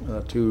 film,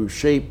 to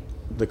shape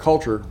the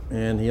culture,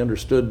 and he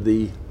understood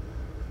the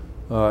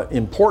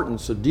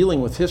importance of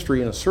dealing with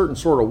history in a certain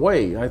sort of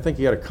way. I think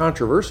he had a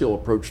controversial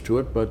approach to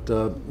it, but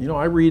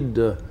I read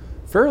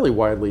fairly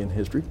widely in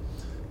history,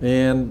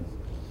 and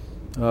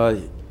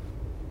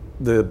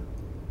the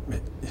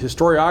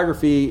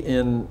historiography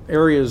in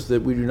areas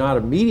that do not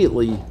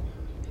immediately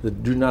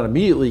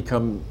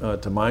come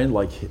to mind,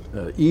 like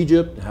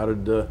Egypt. How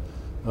did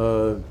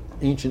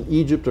ancient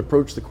Egypt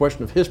approach the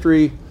question of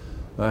history?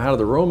 How did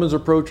the Romans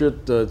approach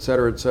it, et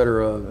cetera, et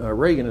cetera?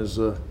 Reagan is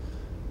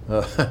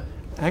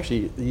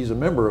actually, he's a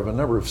member of a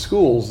number of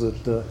schools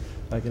that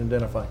I can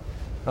identify.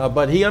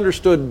 But he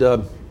understood,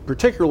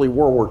 particularly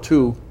World War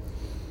II,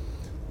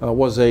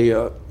 was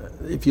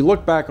if you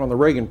look back on the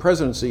Reagan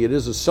presidency, it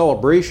is a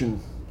celebration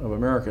of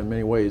America in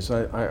many ways.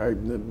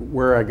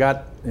 Where I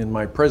got in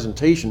my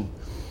presentation,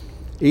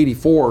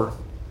 84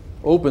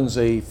 opens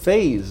a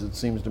phase, it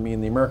seems to me,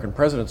 in the American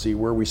presidency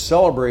where we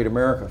celebrate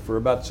America for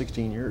about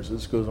 16 years.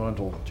 This goes on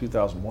until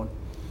 2001.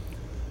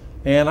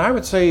 And I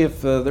would say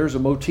if there's a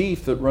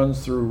motif that runs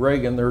through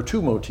Reagan, there are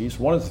two motifs.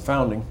 One is the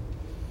founding,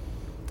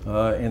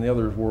 and the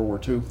other is World War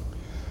II.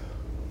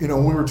 You know,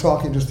 when we were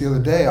talking just the other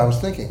day, I was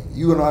thinking,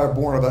 you and I are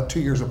born about 2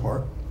 years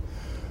apart.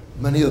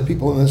 Many of the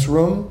people in this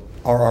room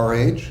are our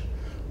age.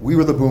 We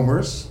were the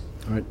boomers.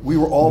 Right. We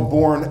were all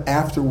born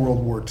after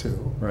World War II.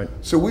 Right.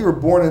 So we were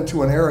born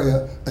into an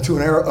era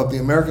of the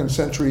American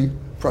century,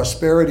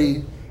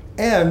 prosperity,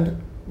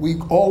 and we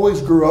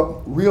always grew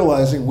up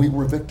realizing we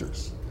were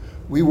victors.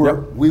 We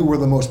were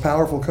the most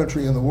powerful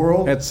country in the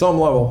world. At some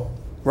level.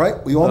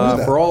 Right? We all knew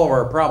that. For all of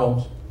our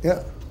problems.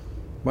 Yeah.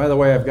 By the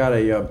way, I've got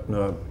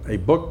a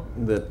book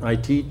that I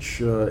teach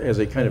as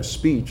a kind of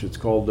speech. It's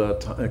called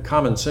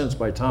Common Sense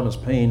by Thomas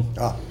Paine.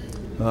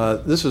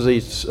 This is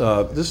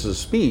a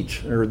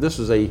speech, or this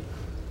is a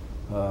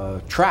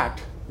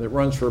tract that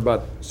runs for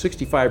about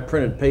 65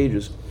 printed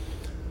pages.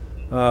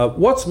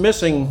 What's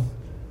missing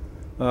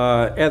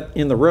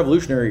in the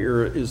Revolutionary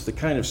era is the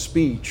kind of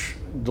speech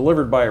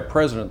delivered by a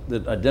president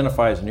that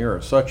identifies an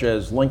era, such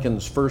as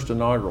Lincoln's first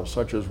inaugural,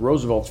 such as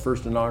Roosevelt's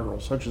first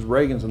inaugural, such as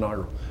Reagan's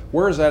inaugural.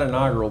 Where is that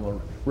inaugural in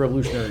the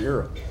Revolutionary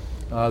era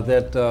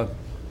that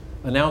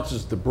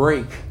announces the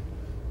break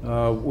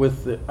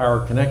with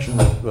our connection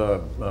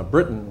with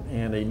Britain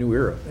and a new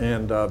era?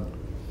 And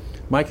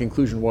my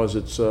conclusion was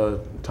it's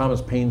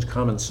Thomas Paine's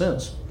Common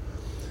Sense,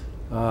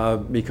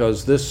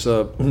 because this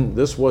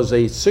was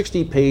a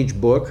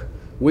 60-page book.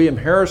 William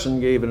Harrison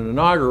gave an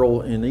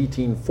inaugural in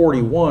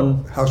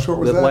 1841. How short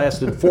was that? That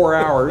lasted 4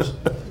 hours.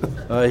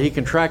 He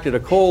contracted a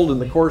cold in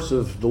the course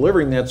of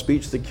delivering that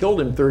speech that killed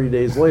him 30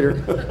 days later.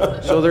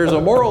 So there's a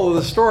moral of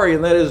the story,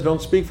 and that is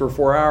don't speak for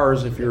 4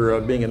 hours if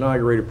you're being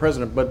inaugurated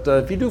president. But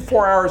if you do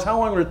 4 hours, how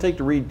long would it take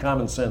to read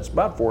Common Sense?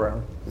 About 4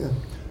 hours.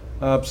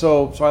 Yeah.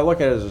 So I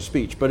look at it as a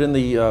speech. But in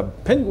the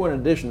Penguin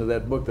edition of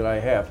that book that I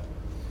have,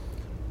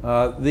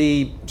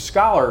 the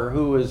scholar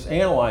who is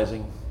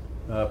analyzing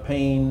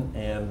Paine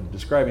and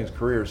describing his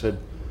career said,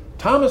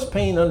 Thomas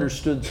Paine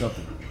understood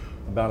something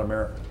about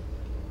America.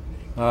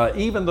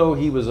 Even though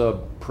he was a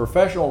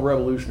professional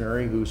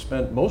revolutionary who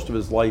spent most of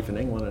his life in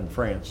England and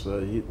France,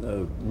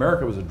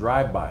 America was a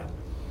drive-by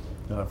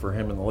for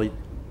him in the late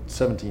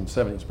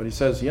 1770s. But he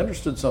says he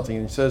understood something,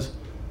 and he says,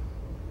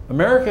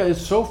 America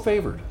is so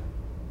favored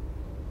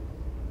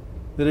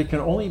that it can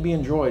only be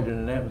enjoyed in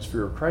an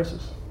atmosphere of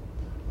crisis.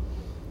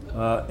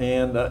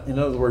 In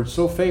other words,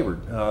 so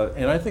favored.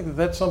 And I think that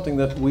that's something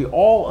that we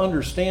all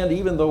understand,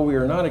 even though we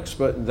are not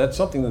that's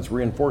something that's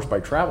reinforced by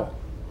travel.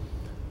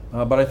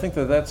 But I think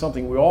that that's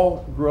something we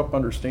all grew up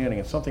understanding.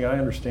 It's something I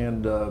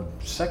understand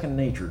second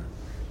nature.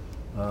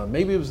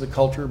 Maybe it was the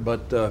culture,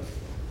 but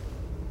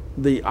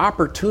the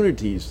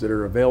opportunities that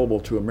are available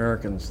to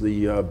Americans,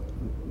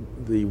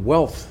 the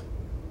wealth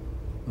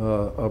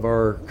of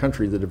our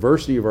country, the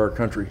diversity of our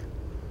country,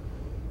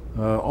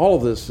 all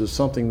of this is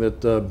something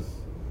that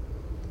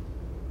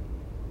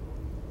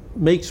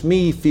makes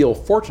me feel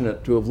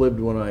fortunate to have lived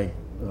when I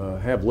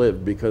have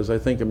lived, because I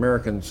think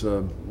Americans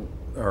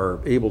are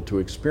able to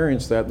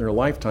experience that in their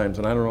lifetimes,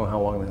 and I don't know how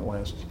long that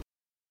lasts.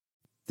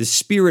 The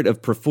spirit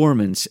of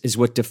performance is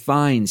what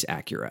defines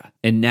Acura,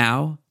 and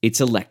now it's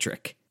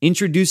electric.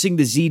 Introducing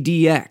the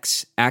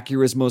ZDX,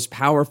 Acura's most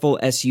powerful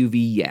SUV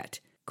yet.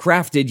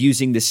 Crafted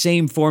using the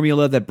same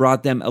formula that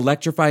brought them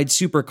electrified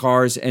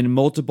supercars and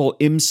multiple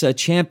IMSA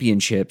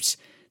championships,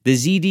 the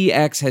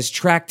ZDX has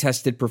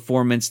track-tested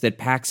performance that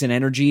packs an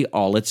energy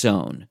all its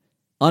own.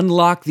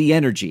 Unlock the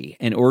energy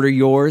and order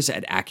yours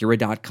at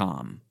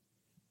Acura.com.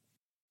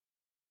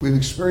 We've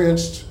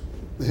experienced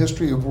the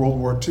history of World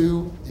War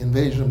II, the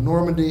invasion of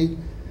Normandy.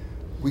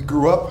 We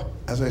grew up,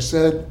 as I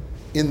said,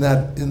 in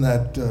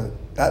that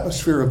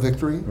atmosphere of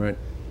victory. Right.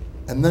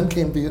 And then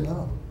came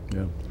Vietnam.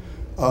 Yeah.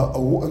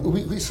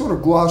 We sort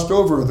of glossed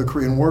over the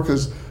Korean War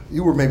because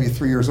you were maybe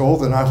 3 years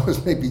old and I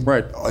was maybe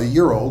a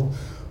year old.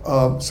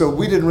 So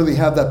we didn't really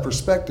have that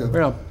perspective.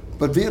 Yeah.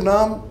 But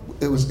Vietnam,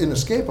 it was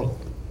inescapable.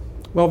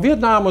 Well,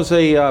 Vietnam was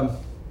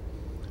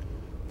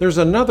there's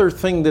another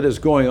thing that is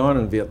going on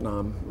in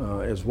Vietnam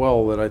as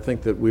well that I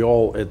think that we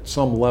all at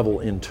some level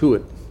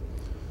intuit.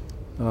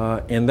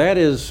 And that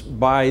is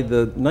by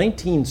the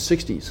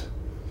 1960s,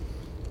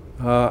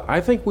 I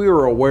think we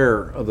were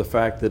aware of the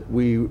fact that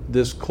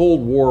this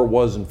Cold War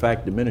was in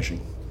fact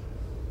diminishing.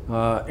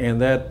 And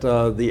that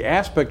the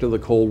aspect of the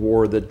Cold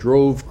War that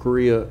drove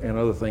Korea and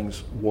other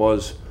things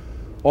was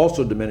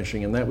also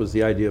diminishing, and that was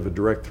the idea of a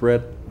direct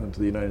threat to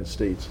the United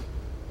States.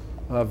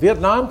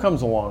 Vietnam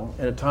comes along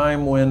at a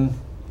time when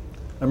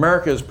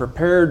America is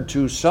prepared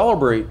to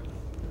celebrate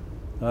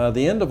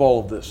the end of all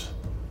of this.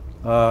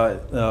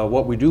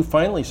 What we do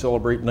finally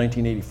celebrate in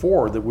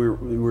 1984, that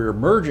we're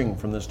emerging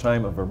from this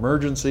time of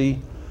emergency,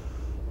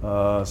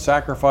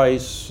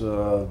 sacrifice,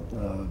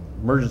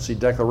 emergency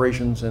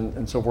declarations,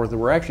 and so forth, that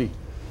we're actually,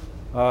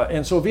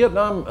 and so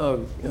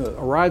Vietnam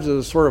arrives as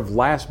a sort of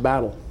last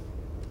battle.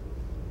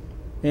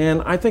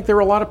 And I think there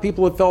were a lot of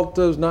people that felt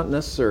it was not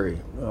necessary,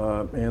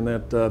 and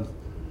that,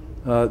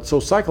 so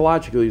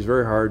psychologically it's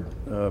very hard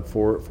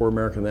for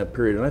America in that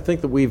period. And I think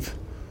that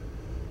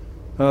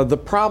the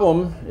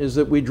problem is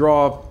that we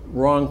draw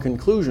wrong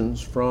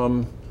conclusions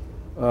from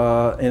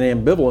an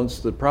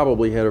ambivalence that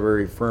probably had a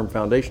very firm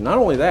foundation. Not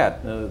only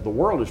that, the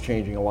world is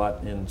changing a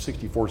lot in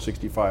 64,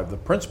 65. The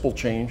principal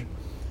change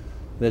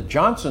that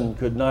Johnson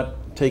could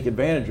not take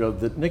advantage of,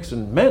 that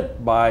Nixon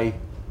meant by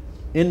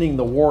ending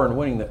the war and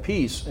winning the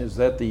peace, is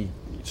that the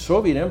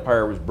Soviet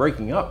Empire was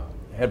breaking up,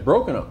 had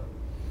broken up,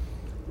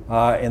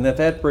 and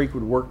that break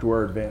would work to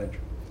our advantage.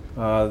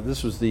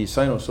 This was the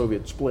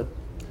Sino-Soviet split.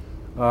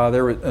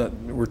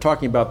 We're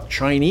talking about the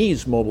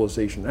Chinese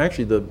mobilization.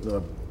 Actually,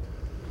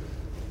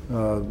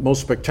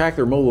 most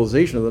spectacular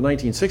mobilization of the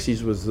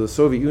 1960s was the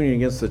Soviet Union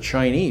against the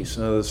Chinese.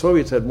 The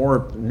Soviets had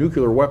more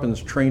nuclear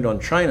weapons trained on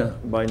China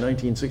by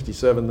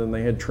 1967 than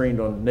they had trained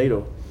on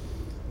NATO,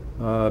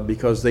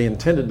 because they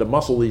intended to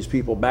muscle these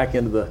people back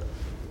into the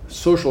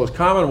socialist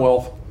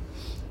commonwealth.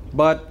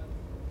 But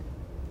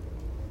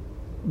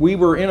we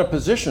were in a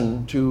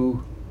position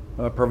to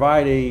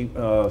provide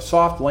a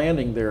soft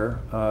landing there.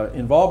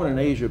 Involvement in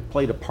Asia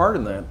played a part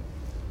in that.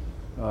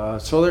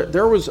 So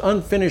there was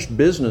unfinished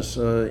business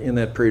in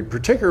that period,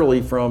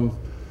 particularly from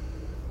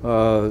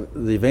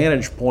the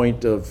vantage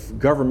point of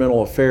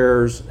governmental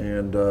affairs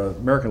and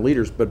American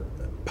leaders. But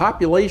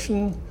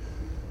population,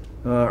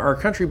 our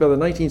country by the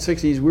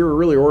 1960s, we were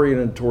really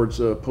oriented towards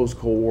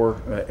post-Cold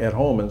War at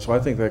home, and so I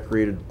think that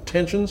created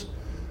tensions.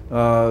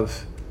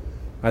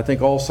 I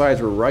think all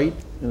sides were right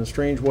in a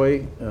strange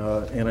way,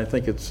 and I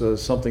think it's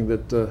something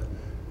that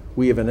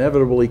we have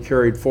inevitably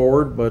carried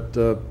forward, but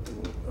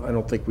I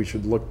don't think we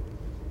should look.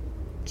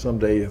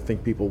 Someday I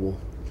think people will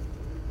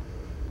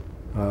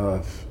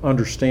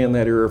understand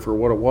that era for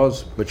what it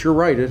was. But you're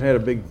right, it had a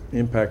big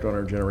impact on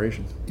our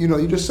generation. You know,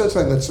 you just said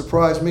something that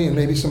surprised me and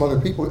maybe some other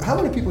people. How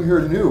many people here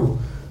knew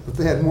that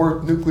they had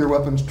more nuclear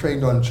weapons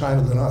trained on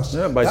China than us?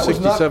 Yeah, by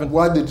 67.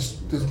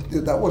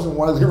 That wasn't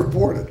widely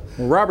reported.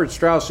 Well, Robert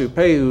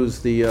Strauss-Hupé,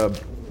 who's the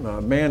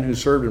man who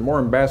served in more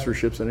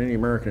ambassadorships than any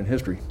American in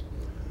history,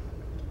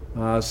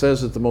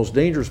 says that the most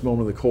dangerous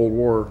moment of the Cold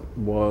War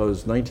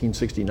was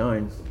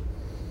 1969.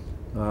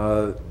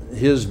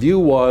 His view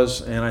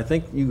was, and I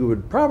think you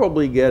would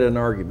probably get an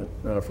argument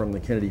from the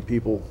Kennedy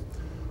people,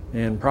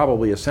 and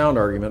probably a sound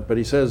argument, but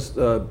he says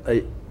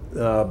a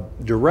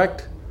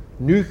direct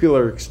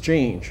nuclear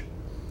exchange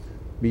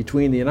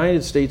between the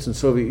United States and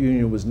Soviet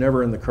Union was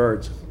never in the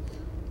cards.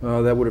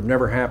 That would have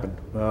never happened.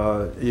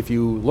 If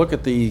you look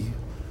at the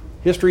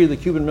history of the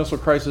Cuban Missile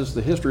Crisis,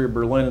 the history of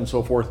Berlin and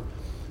so forth,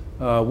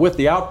 with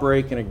the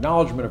outbreak and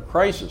acknowledgement of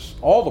crisis,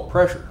 all the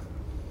pressure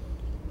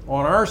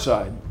on our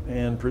side,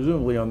 and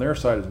presumably on their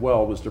side as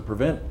well, was to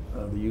prevent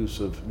the use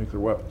of nuclear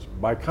weapons.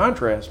 By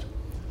contrast,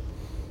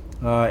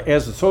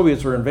 as the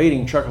Soviets were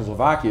invading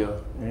Czechoslovakia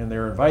and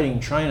they're inviting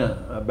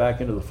China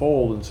back into the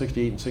fold in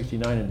 68 and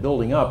 69 and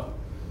building up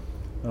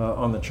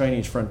on the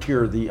Chinese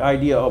frontier, the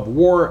idea of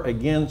war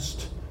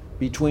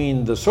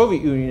between the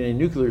Soviet Union, a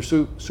nuclear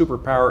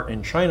superpower,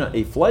 and China,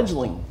 a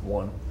fledgling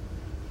one,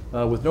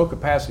 with no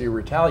capacity to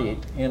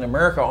retaliate, and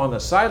America on the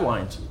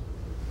sidelines,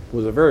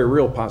 was a very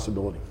real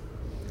possibility.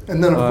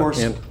 And then, of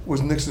course,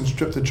 was Nixon's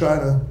trip to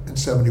China in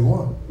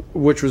 '71.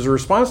 Which was a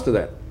response to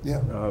that.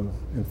 Yeah.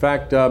 In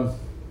fact,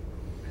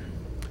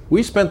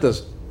 we spent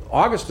this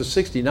August of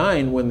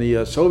 '69 when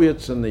the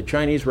Soviets and the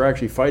Chinese were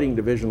actually fighting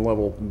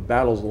division-level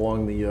battles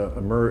along the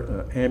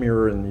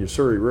Amur and the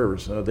Ussuri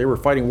rivers. They were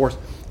fighting wars.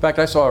 In fact,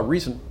 I saw a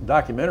recent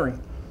documentary,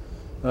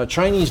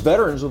 Chinese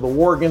veterans of the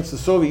war against the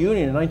Soviet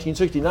Union in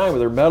 1969 with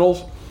their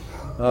medals,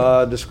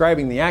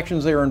 describing the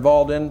actions they were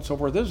involved in and so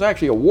forth. This was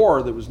actually a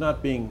war that was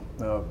not being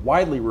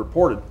widely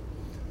reported.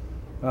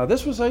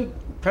 This was a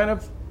kind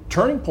of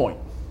turning point.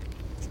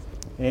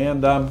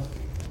 And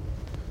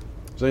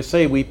as I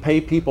say, we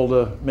pay people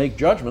to make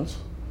judgments.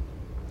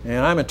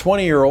 And I'm a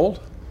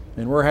 20-year-old,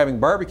 and we're having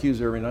barbecues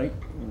every night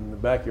in the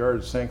backyard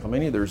of San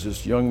Clemente. There's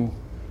this young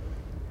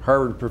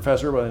Harvard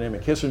professor by the name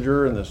of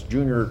Kissinger and this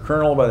junior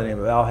colonel by the name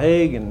of Al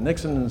Haig and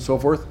Nixon and so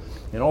forth.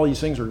 And all these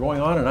things are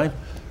going on, and I'm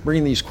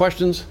bringing these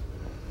questions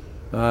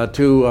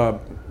to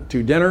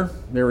dinner.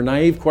 They were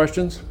naive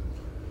questions.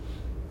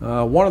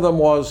 One of them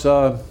was,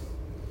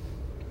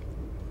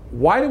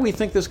 why do we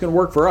think this can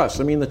work for us?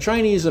 I mean, the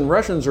Chinese and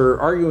Russians are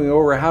arguing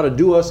over how to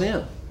do us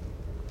in.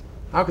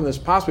 How can this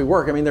possibly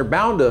work? I mean, they're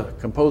bound to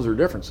compose their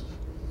differences.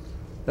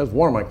 That was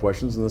one of my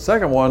questions. And the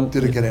second one...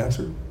 Did it get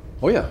answered?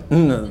 Oh, yeah.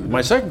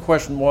 My second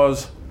question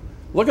was,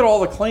 look at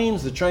all the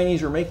claims the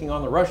Chinese are making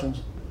on the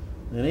Russians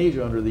in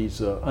Asia under these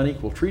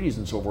unequal treaties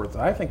and so forth.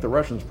 I think the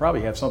Russians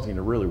probably have something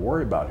to really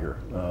worry about here.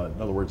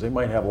 In other words, they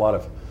might have a lot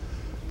of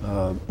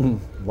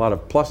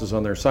pluses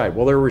on their side.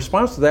 Well, their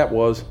response to that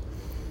was,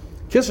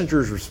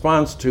 Kissinger's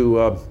response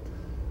to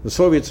the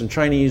Soviets and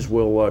Chinese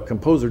will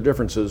compose their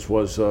differences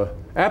was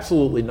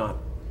absolutely not.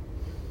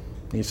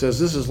 He says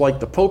this is like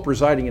the Pope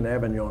residing in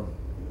Avignon.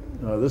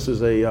 This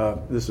is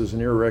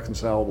an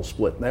irreconcilable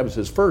split. And that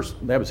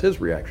was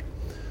his reaction.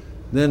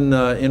 Then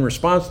in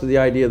response to the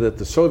idea that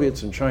the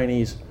Soviets and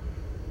Chinese,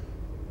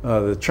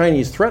 the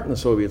Chinese threaten the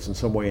Soviets in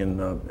some way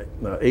in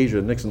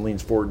Asia, Nixon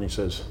leans forward and he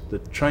says, the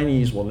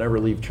Chinese will never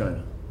leave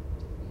China.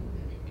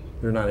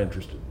 They're not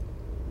interested.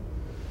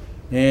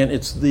 And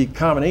it's the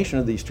combination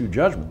of these two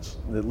judgments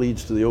that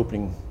leads to the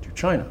opening to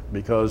China,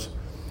 because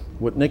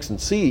what Nixon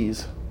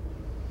sees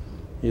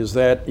is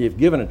that if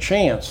given a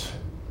chance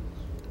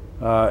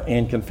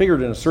and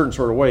configured in a certain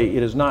sort of way,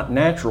 it is not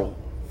natural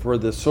for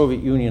the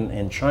Soviet Union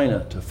and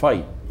China to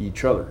fight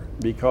each other,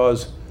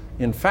 because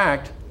in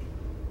fact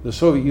the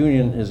Soviet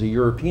Union is a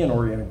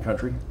European-oriented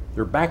country.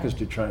 Their back is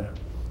to China.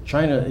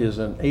 China is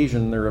an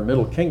Asian, they're a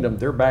Middle Kingdom,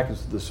 their back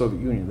is to the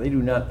Soviet Union. They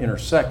do not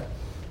intersect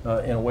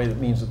in a way that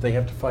means that they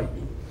have to fight.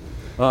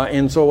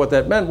 And so what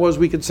that meant was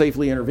we could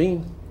safely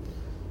intervene.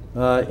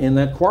 in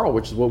that quarrel,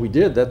 which is what we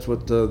did. That's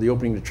what the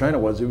opening to China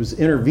was. It was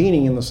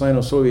intervening in the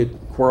Sino-Soviet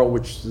quarrel,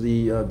 which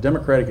the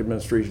democratic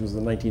administrations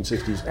in the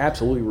 1960s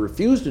absolutely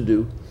refused to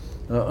do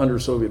under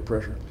Soviet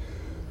pressure.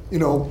 You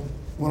know,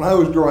 when I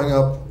was growing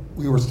up,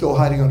 we were still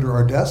hiding under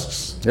our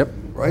desks. Yep.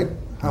 Right?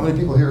 How many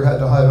people here had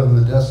to hide under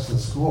the desks at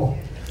school?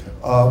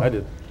 I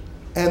did.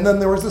 And then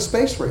there was the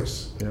space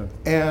race. Yeah.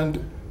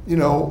 And, you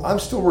know, I'm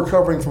still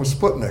recovering from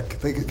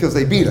Sputnik because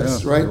they beat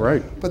us, right?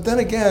 Right. But then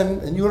again,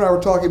 and you and I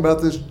were talking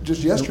about this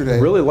just yesterday.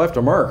 It really left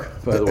a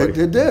mark, by the way. It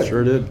did. It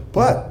sure did.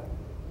 But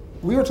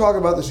we were talking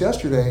about this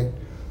yesterday.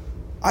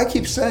 I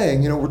keep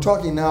saying, you know, we're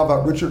talking now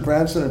about Richard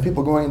Branson and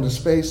people going into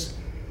space.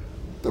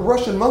 The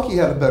Russian monkey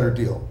had a better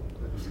deal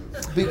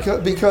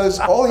because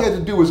all he had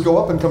to do was go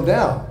up and come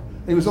down.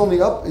 He was only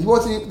up. He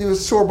was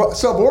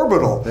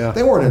suborbital. Yeah.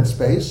 They weren't in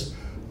space.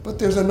 But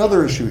there's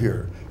another issue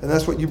here, and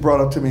that's what you brought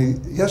up to me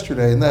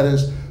yesterday, and that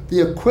is the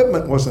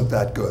equipment wasn't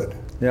that good.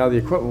 Yeah, the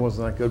equipment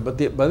wasn't that good. But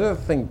the other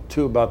thing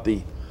too about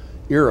the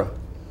era,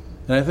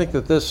 and I think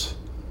that this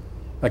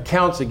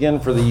accounts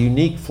again for the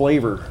unique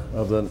flavor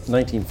of the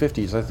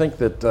 1950s. I think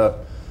that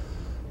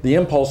the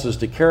impulse is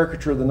to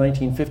caricature the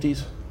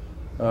 1950s.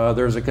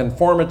 There's a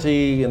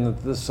conformity in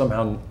that this is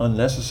somehow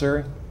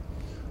unnecessary,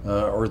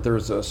 or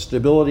there's a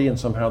stability and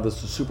somehow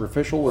this is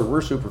superficial, or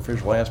we're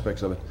superficial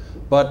aspects of it.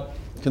 But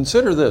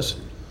consider this.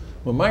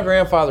 When my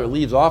grandfather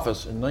leaves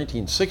office in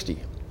 1960,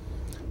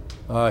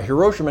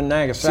 Hiroshima and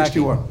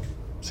Nagasaki...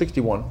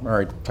 61, all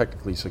right,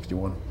 technically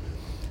 61.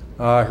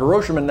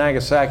 Hiroshima and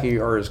Nagasaki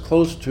are as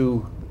close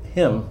to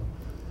him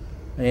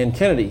and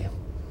Kennedy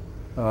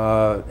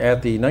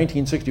at the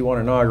 1961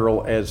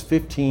 inaugural as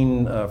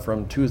 15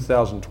 from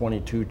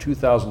 2020 to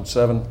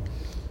 2007.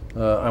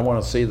 I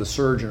want to say the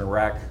surge in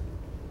Iraq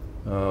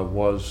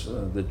was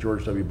that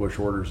George W. Bush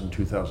orders in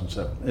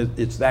 2007.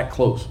 It's that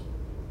close.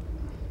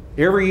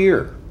 Every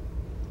year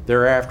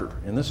thereafter,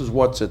 and this is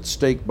what's at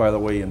stake, by the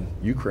way, in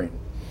Ukraine.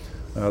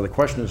 The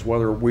question is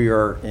whether we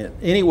are in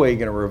any way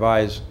going to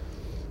revise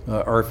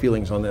our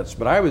feelings on this.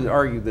 But I would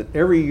argue that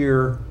every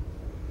year,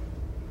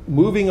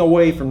 moving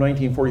away from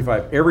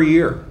 1945, every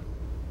year,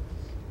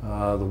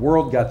 the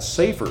world got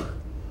safer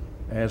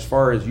as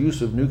far as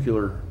use of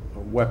nuclear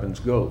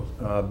weapons goes,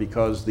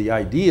 because the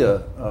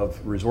idea of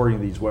resorting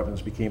to these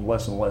weapons became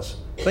less and less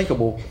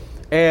thinkable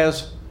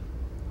as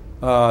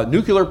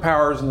nuclear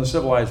powers in the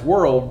civilized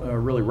world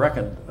really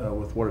reckoned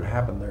with what had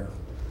happened there.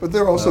 But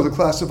there are also the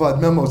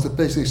classified memos that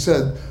basically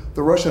said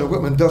the Russian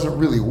equipment doesn't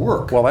really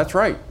work. Well, that's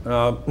right.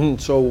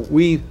 So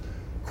we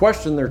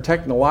question their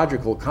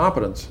technological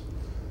competence,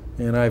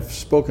 and I've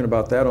spoken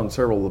about that on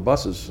several of the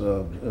buses,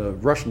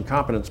 Russian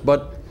competence.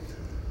 But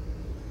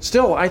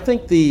still, I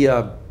think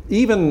the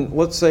even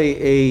let's say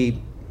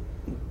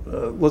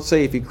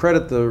if you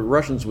credit the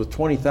Russians with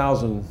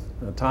 20,000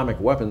 atomic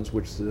weapons,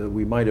 which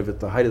we might have at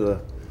the height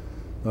of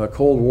the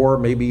Cold War,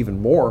 maybe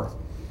even more.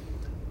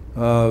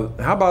 How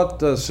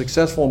about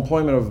successful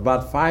employment of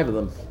about 5 of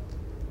them?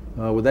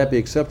 Would that be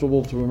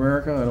acceptable to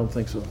America? I don't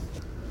think so.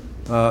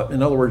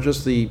 In other words,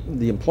 just the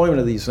employment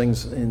of these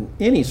things in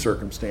any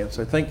circumstance.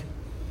 I think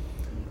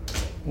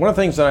one of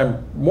the things that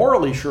I'm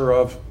morally sure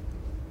of,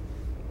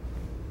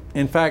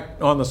 in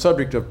fact, on the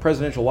subject of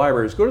presidential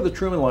libraries, go to the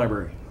Truman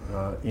Library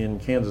in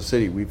Kansas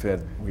City. We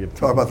have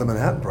talk about the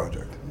Manhattan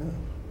Project. Yeah.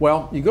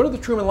 Well, you go to the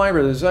Truman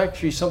Library, there's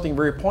actually something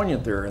very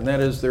poignant there, and that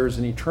is there's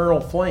an eternal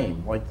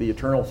flame, like the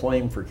eternal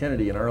flame for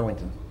Kennedy in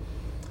Arlington.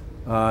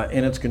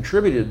 And it's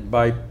contributed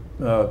by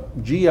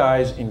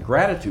GIs in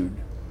gratitude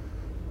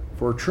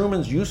for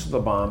Truman's use of the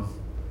bomb.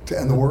 To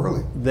end the war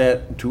early.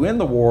 To end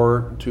the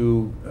war,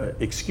 to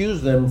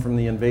excuse them from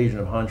the invasion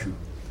of Honshu.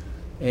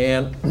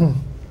 And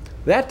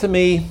that to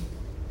me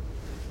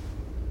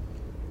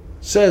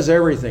says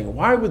everything.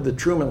 Why would the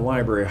Truman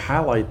Library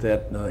highlight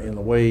that in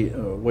the way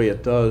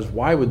it does?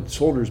 Why would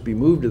soldiers be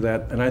moved to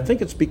that? And I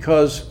think it's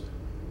because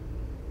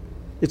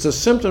it's a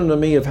symptom to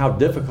me of how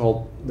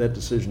difficult that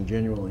decision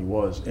genuinely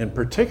was, and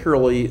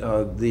particularly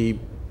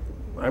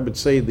I would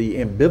say the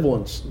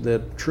ambivalence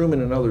that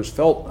Truman and others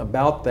felt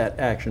about that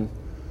action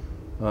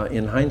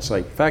in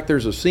hindsight. In fact,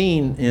 there's a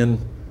scene in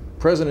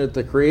President at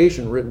the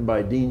Creation written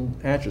by Dean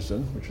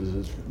Acheson, which is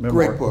his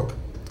memoir. Great book.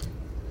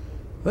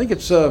 I think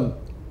it's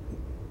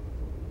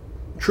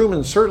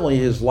Truman, certainly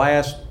his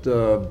last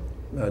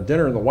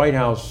dinner in the White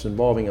House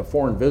involving a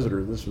foreign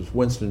visitor. This was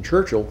Winston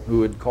Churchill,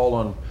 who had called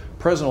on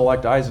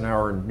President-elect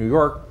Eisenhower in New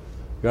York,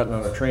 gotten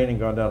on a train and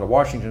gone down to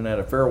Washington and had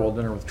a farewell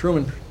dinner with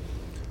Truman.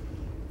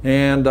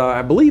 And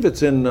I believe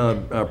it's in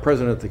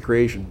President at the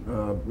Creation.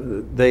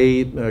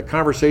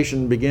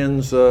 Conversation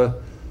begins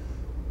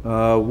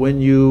when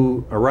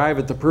you arrive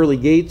at the pearly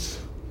gates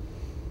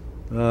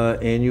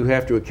and you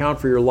have to account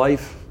for your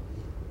life.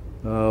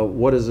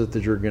 What is it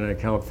that you're going to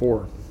account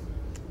for?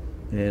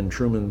 And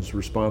Truman's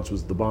response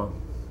was the bomb.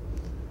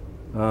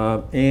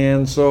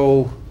 And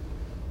so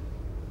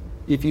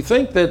if you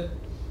think that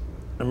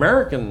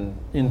American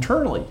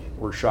internally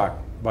were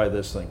shocked by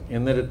this thing,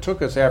 and that it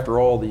took us, after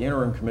all, the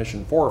interim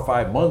commission 4 or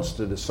 5 months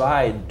to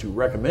decide to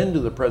recommend to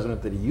the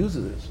president that he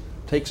uses this,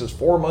 it takes us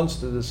 4 months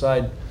to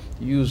decide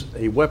use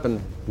a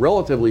weapon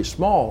relatively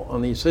small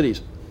on these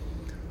cities.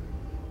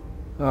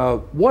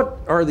 What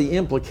are the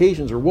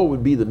implications, or what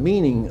would be the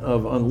meaning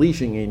of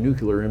unleashing a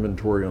nuclear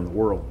inventory on the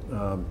world?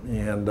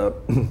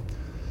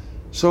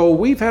 So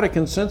we've had a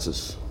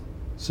consensus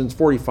since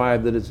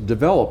 45 that it's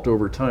developed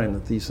over time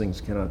that these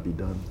things cannot be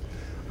done.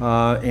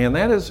 And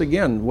that is,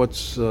 again,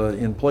 what's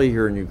in play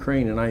here in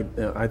Ukraine. And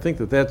I think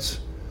that's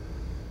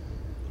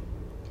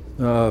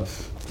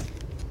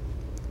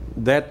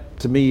that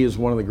to me is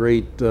one of the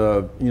great,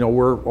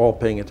 we're all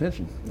paying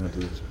attention to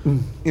this.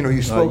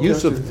 You spoke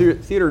use of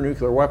theater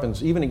nuclear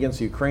weapons, even against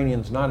the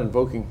Ukrainians, not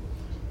invoking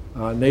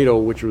NATO,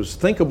 which was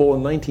thinkable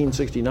in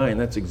 1969.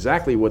 That's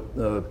exactly what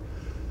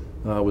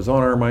was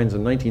on our minds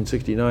in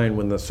 1969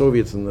 when the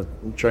Soviets and the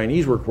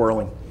Chinese were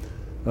quarreling.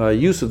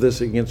 Use of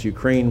this against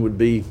Ukraine would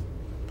be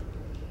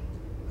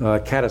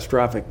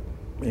catastrophic,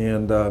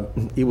 and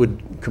it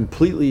would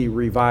completely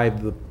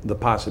revive the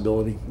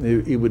possibility.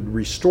 It would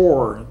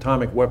restore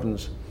atomic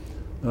weapons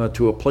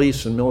to a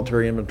place in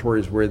military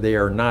inventories where they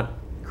are not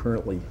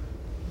currently.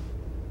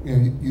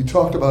 You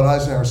talked about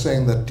Eisenhower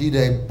saying that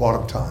D-Day bought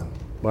him time.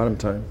 Bought him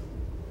time.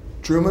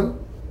 Truman,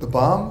 the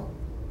bomb,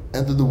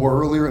 ended the war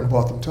earlier and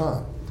bought them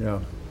time. Yeah.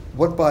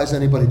 What buys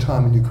anybody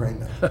time in Ukraine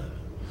now?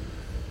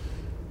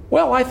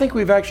 Well, I think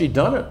we've actually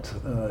done it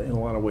in a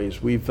lot of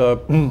ways. We've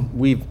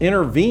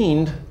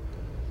intervened,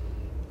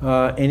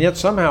 and yet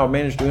somehow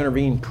managed to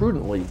intervene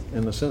prudently,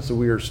 in the sense that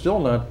we are still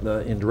not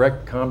in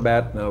direct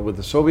combat with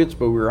the Soviets,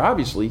 but we're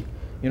obviously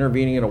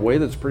intervening in a way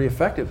that's pretty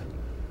effective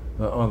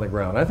on the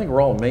ground. I think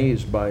we're all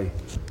amazed by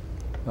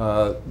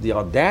the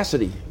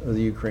audacity of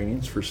the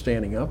Ukrainians for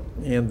standing up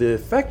and the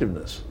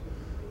effectiveness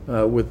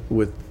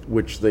with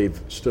which they've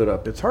stood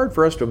up. It's hard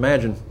for us to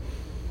imagine.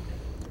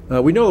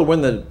 We know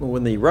that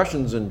when the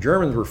Russians and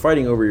Germans were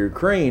fighting over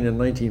Ukraine in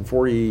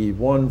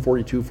 1941,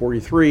 42,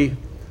 43,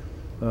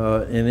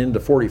 and into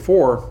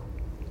 44,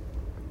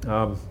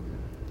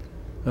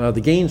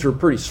 the gains were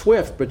pretty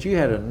swift, but you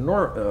had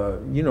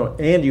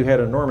you had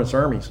enormous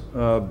armies.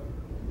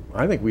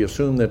 I think we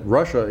assumed that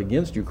Russia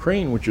against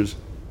Ukraine, which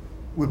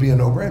would be a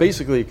no-brainer,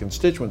 basically a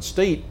constituent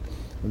state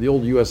of the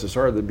old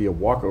USSR, that'd be a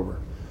walkover.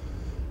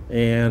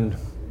 And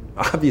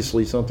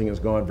obviously something has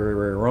gone very,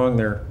 very wrong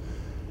there.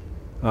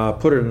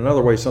 Put it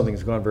another way,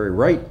 something's gone very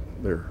right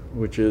there,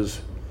 which is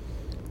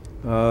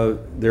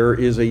there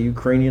is a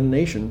Ukrainian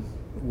nation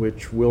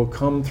which will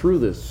come through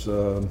this,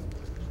 and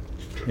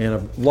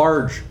a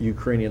large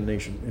Ukrainian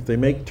nation. If they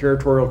make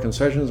territorial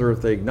concessions, or if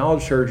they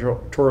acknowledge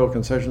territorial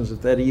concessions,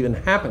 if that even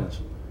happens,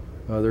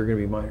 they're going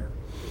to be minor.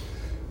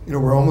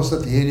 We're almost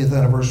at the 80th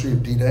anniversary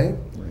of D-Day.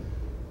 Right.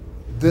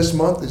 This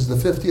month is the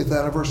 50th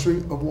anniversary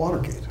of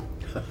Watergate.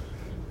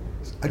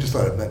 I just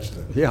thought I'd mention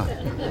it. Yeah.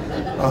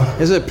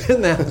 Has it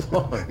been that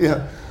long?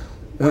 Yeah.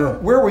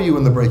 Where were you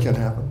when the break-in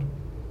happened?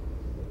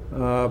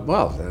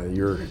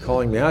 You're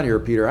calling me out here,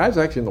 Peter. I was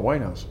actually in the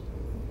White House.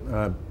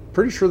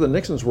 Pretty sure the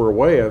Nixons were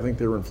away. I think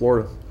they were in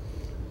Florida.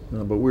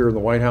 But we were in the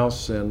White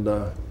House, and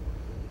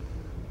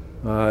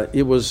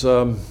it was,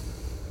 I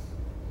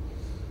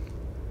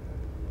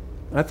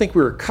think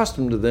we were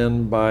accustomed to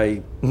then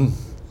by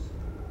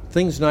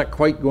things not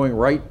quite going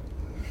right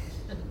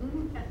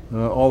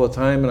all the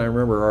time, and I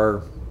remember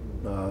our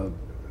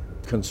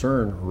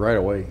concern right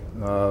away.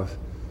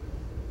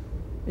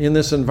 In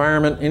this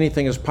environment,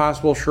 anything is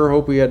possible. Sure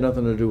hope we had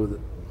nothing to do with it.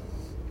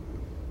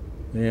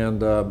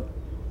 And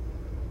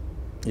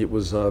it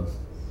was a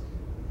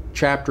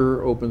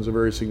chapter, opens a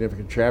very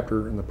significant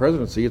chapter in the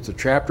presidency. It's a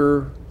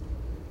chapter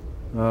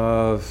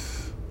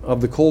of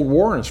the Cold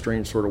War in a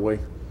strange sort of way.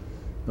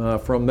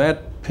 From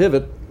that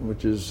pivot,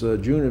 which is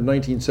June of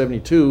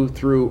 1972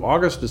 through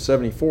August of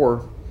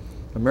 74,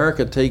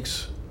 America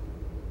takes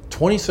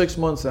 26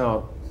 months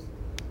out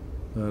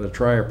to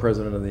try a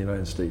president of the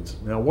United States.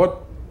 Now,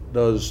 what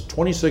does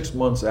 26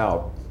 months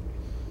out,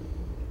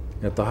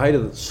 at the height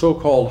of the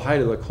so-called height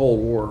of the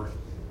Cold War,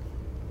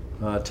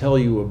 tell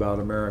you about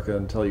America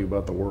and tell you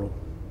about the world?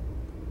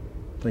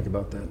 Think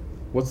about that.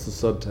 What's the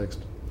subtext?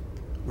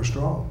 We're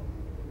strong.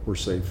 We're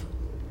safe.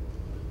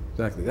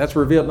 Exactly. That's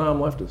where Vietnam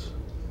left us,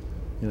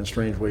 in a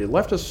strange way. It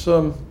left us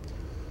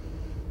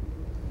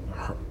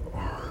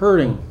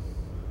hurting,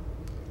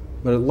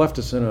 but it left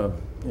us in a,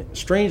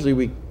 strangely,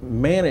 we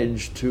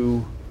managed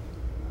to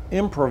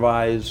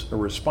improvise a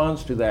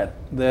response to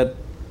that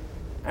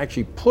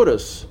actually put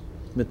us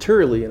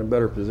materially in a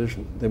better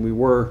position than we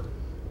were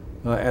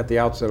at the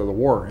outset of the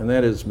war. And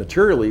that is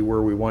materially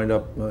where we wind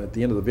up at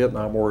the end of the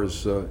Vietnam War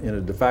is in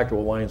a de facto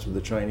alliance with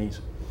the Chinese.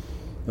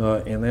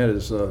 And that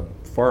is a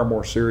far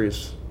more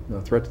serious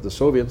threat to the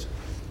Soviets.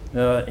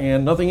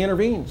 And nothing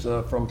intervenes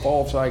from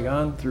fall of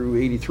Saigon through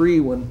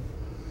 83, when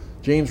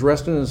James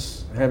Reston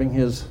is having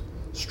his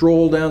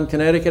stroll down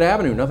Connecticut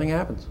Avenue. Nothing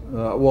happens.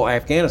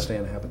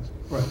 Afghanistan happens.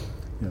 Right.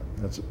 Yeah,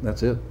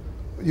 that's it.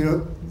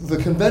 The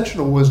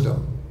conventional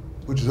wisdom,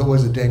 which is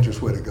always a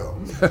dangerous way to go,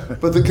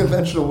 but the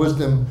conventional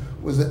wisdom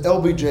was that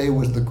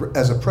LBJ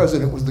as a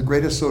president, was the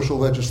greatest social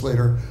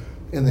legislator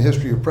in the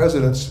history of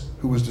presidents,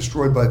 who was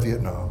destroyed by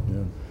Vietnam.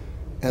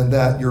 Yeah. And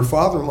that your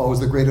father-in-law was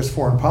the greatest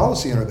foreign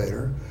policy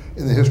innovator,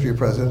 in the history of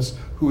presidents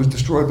who was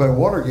destroyed by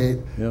Watergate.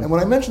 Yeah. And when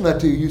I mentioned that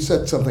to you, you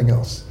said something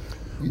else.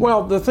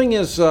 Well, the thing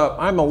is,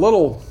 I'm a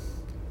little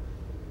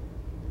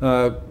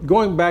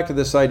going back to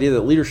this idea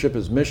that leadership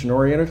is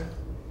mission-oriented.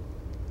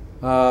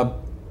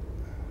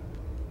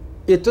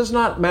 It does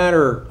not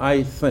matter,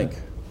 I think,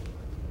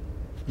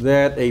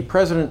 that a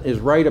president is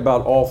right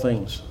about all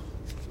things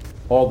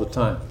all the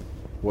time.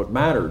 What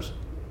matters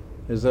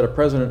is that a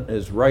president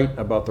is right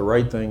about the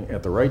right thing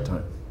at the right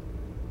time.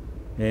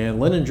 And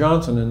Lyndon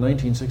Johnson in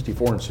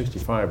 1964 and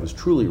 65 was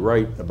truly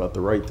right about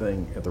the right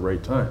thing at the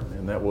right time.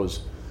 And that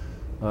was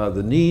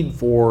the need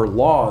for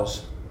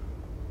laws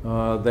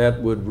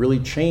that would really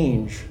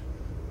change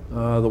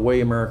the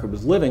way America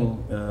was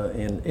living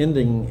and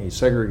ending a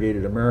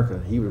segregated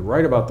America. He was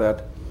right about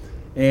that.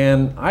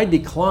 And I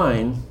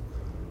decline,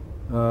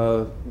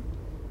 I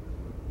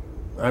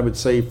would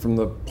say from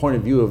the point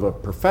of view of a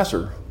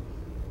professor,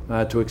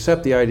 to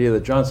accept the idea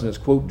that Johnson has,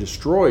 quote,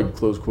 destroyed,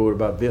 close quote,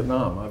 about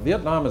Vietnam.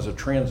 Vietnam is a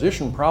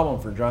transition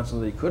problem for Johnson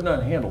that he could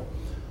not handle.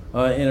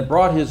 And it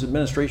brought his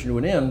administration to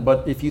an end.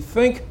 But if you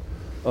think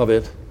of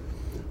it,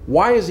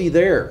 why is he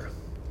there?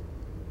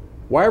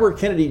 Why were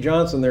Kennedy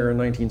Johnson there in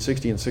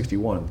 1960 and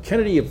 61?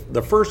 Kennedy,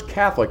 the first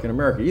Catholic in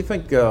America. Do you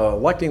think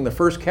electing the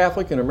first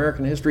Catholic in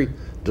American history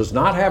does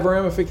not have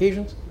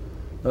ramifications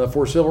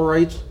for civil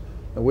rights,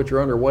 which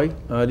are underway?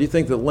 Do you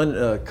think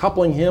that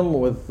coupling him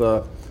with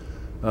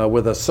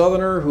a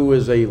Southerner who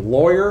is a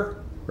lawyer,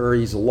 or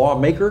he's a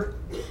lawmaker?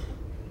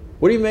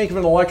 What do you make of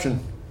an election,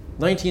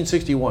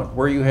 1961,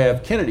 where you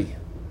have Kennedy,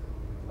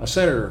 a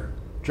senator,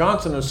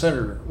 Johnson, a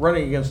senator,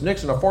 running against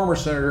Nixon, a former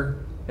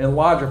senator, and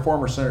Lodge, a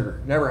former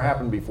senator? Never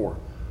happened before.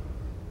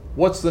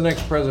 What's the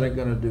next president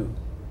going to do?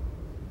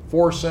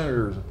 4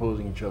 senators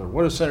opposing each other.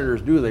 What do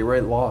senators do? They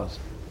write laws.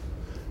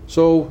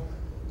 So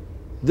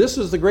this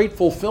is the great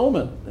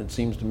fulfillment, it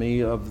seems to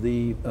me, of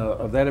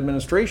that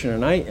administration,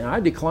 and I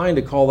decline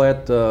to call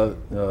that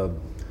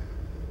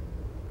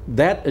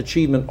that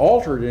achievement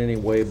altered in any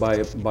way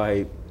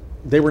by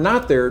they were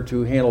not there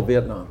to handle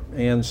Vietnam.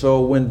 And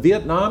so when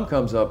Vietnam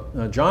comes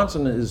up,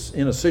 Johnson is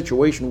in a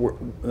situation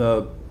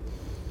where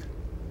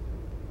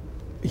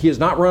he has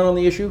not run on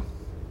the issue.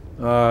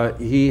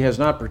 He has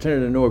not pretended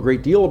to know a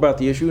great deal about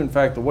the issue. In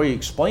fact, the way he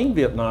explained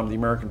Vietnam to the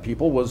American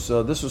people was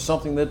this was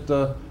something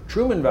that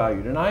Truman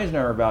valued and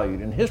Eisenhower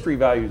valued and history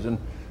values, and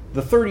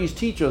the 30s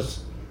teach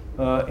us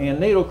and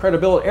NATO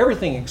credibility,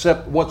 everything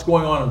except what's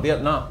going on in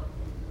Vietnam.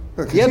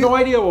 He had no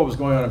idea what was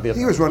going on in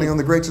Vietnam. He was running on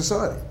the Great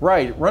Society.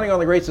 Right, running on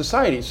the Great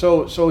Society.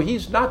 So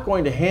he's not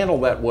going to handle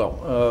that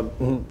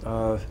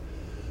well.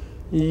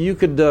 You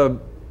could draw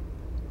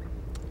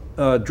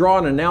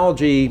an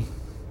analogy.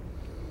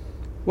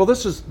 Well,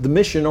 this is the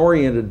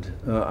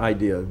mission-oriented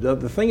idea.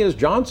 The thing is,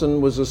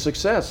 Johnson was a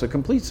success, a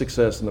complete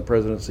success in the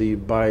presidency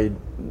by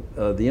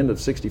the end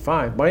of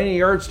 '65. By any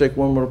yardstick,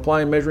 one would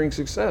apply measuring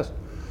success.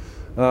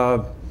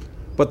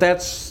 But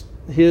that's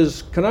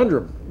his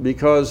conundrum,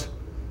 because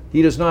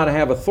he does not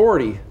have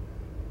authority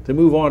to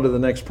move on to the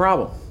next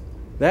problem.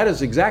 That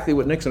is exactly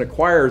what Nixon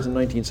acquires in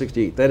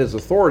 1968. That is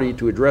authority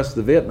to address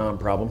the Vietnam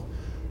problem.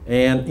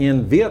 And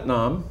in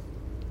Vietnam,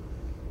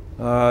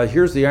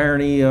 here's the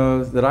irony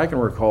that I can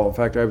recall. In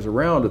fact, I was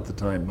around at the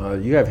time.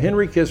 You have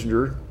Henry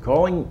Kissinger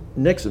calling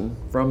Nixon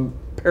from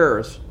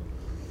Paris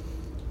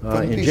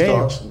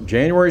in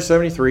January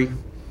 '73,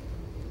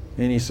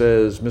 and he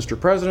says, "Mr.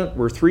 President,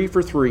 we're 3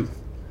 for 3.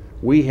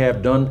 We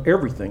have done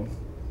everything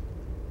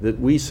that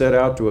we set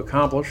out to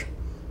accomplish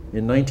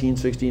in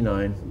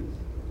 1969.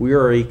 We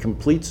are a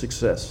complete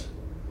success.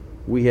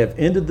 We have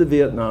ended the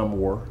Vietnam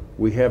War.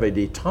 We have a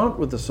détente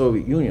with the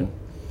Soviet Union.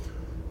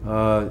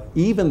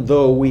 Even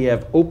though we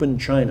have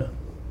opened China,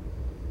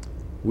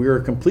 we are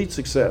a complete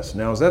success."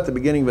 Now, is that the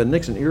beginning of a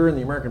Nixon era in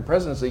the American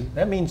presidency?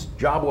 That means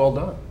job well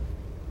done.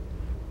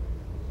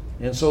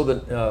 And so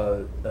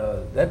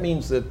that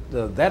means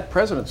that that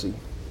presidency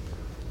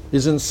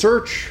is in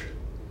search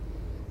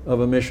of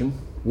a mission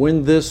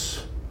when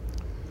this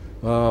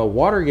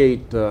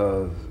Watergate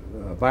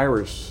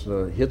virus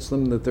hits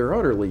them, that they're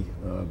utterly,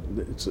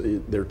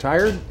 they're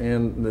tired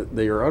and that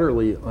they are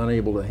utterly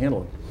unable to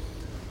handle it.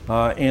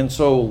 And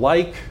so,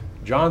 like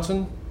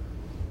Johnson,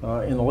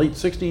 in the late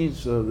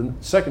 60s, the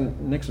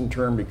second Nixon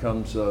term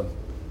becomes,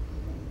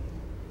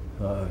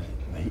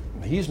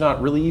 he's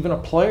not really even a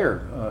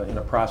player in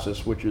a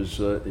process which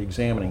is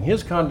examining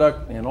his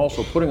conduct and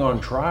also putting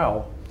on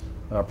trial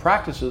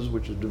practices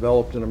which have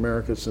developed in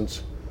America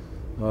since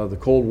the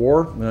Cold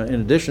War.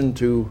 In addition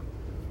to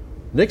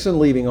Nixon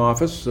leaving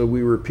office,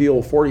 we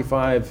repeal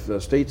 45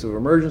 states of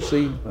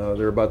emergency.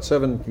 There are about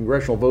 7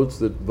 congressional votes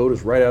that vote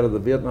us right out of the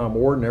Vietnam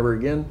War, never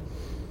again.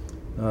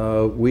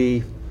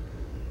 We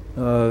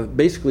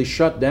basically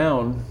shut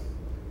down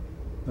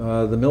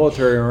the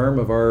military arm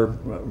of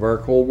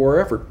our Cold War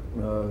effort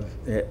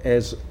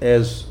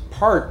as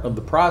part of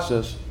the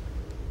process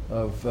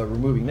of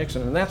removing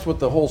Nixon. And that's what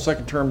the whole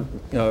second term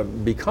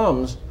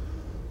becomes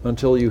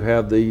until you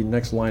have the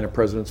next line of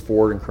presidents,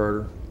 Ford and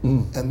Carter.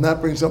 And that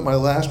brings up my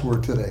last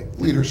word today,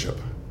 leadership.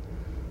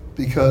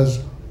 Because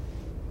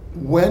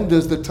when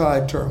does the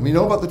tide turn? We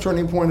know about the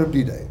turning point of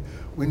D-Day.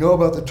 We know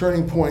about the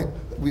turning point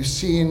that we've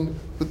seen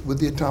with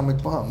the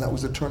atomic bomb. That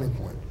was a turning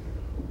point.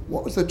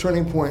 What was the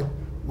turning point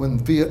when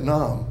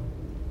Vietnam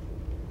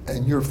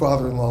and your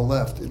father-in-law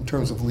left in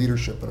terms of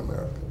leadership in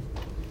America?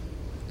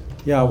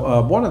 Yeah,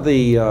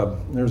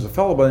 there's a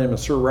fellow by the name of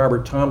Sir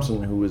Robert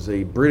Thomson, who was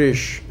a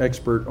British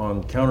expert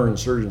on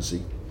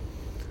counterinsurgency,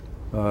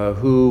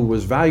 who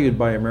was valued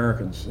by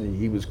Americans.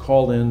 He was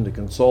called in to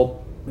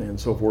consult and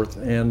so forth.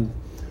 And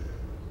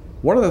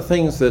one of the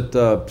things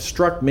that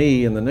struck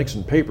me in the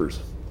Nixon papers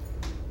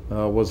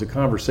was a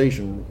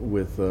conversation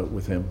with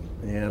him.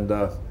 And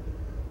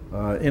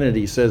in it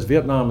he says,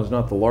 Vietnam is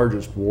not the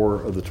largest war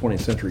of the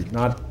 20th century,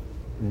 not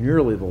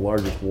nearly the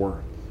largest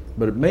war,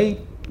 but it may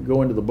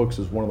go into the books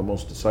as one of the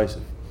most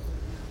decisive.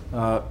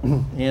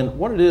 And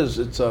what it is,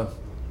 it's I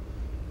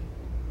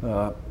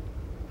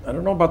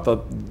don't know about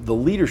the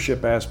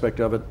leadership aspect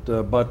of it,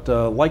 but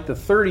like the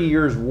 30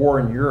 Years' War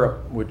in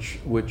Europe,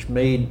 which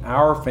made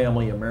our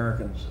family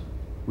Americans.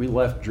 We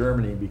left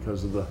Germany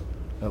because of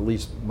at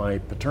least my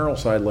paternal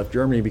side left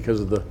Germany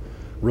because of the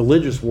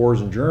religious wars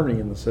in Germany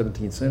in the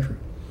 17th century.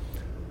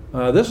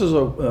 This is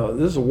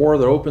a war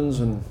that opens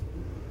in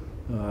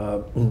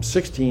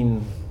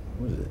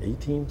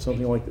 18,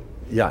 something like that.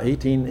 Yeah,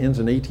 18, ends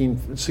in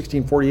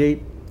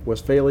 1648,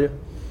 Westphalia.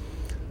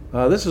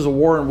 This is a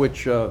war in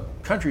which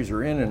countries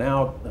are in and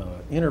out,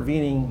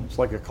 intervening. It's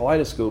like a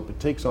kaleidoscope. It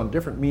takes on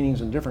different meanings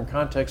in different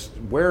contexts,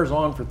 wears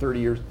on for 30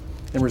 years,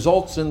 and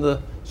results in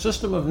the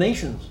system of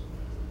nations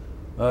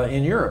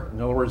in Europe.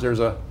 In other words,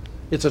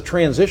 it's a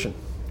transition.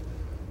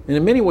 And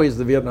in many ways,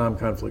 the Vietnam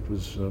conflict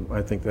was,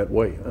 I think, that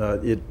way.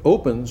 It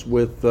opens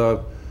with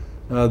the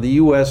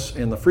U.S.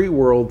 and the free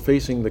world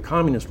facing the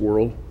communist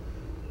world.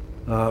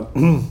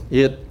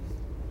 It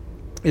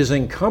is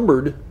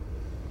encumbered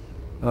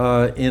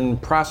in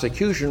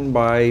prosecution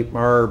by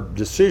our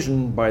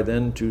decision by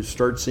then to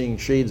start seeing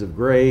shades of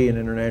gray in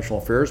international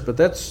affairs, but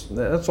that's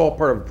all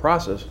part of a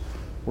process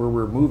where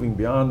we're moving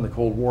beyond the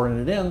Cold War,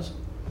 and it ends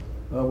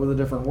with a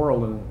different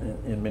world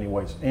in many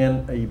ways,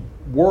 and a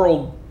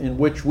world in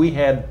which we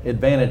had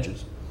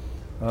advantages,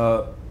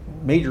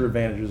 major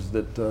advantages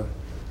that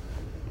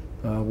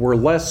were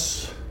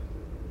less,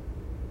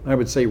 I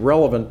would say,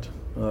 relevant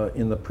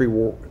in the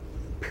pre-war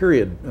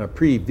period,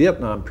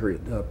 pre-Vietnam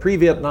period.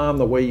 Pre-Vietnam,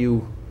 the way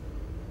you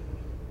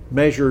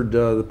measured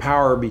the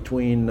power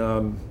between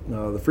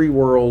the free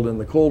world and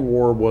the Cold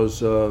War was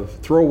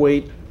throw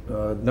weight,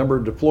 number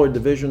of deployed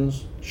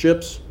divisions,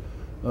 ships,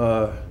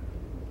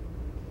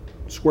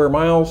 square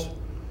miles.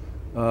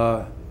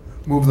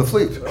 Move the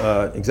fleet.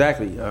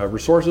 Exactly.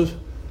 Resources.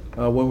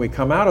 When we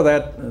come out of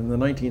that in the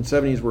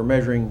 1970s, we're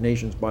measuring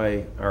nations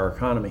by our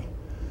economy.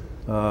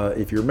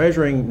 If you're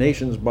measuring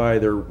nations by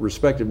their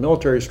respective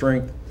military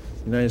strength,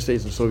 the United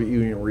States and Soviet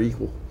Union were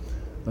equal.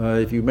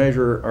 If you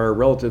measure our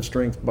relative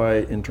strength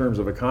in terms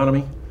of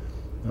economy,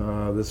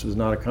 this was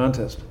not a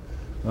contest.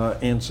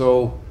 And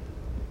so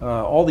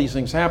all these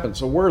things happen.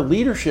 So where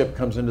leadership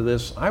comes into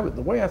this,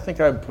 the way I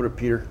think I would put it,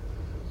 Peter,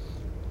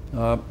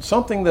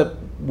 something that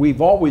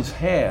we've always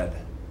had,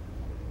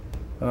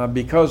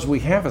 because we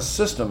have a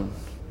system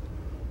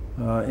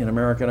in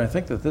America, and I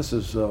think that this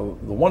is the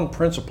one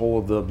principle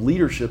of the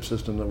leadership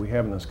system that we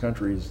have in this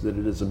country is that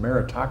it is a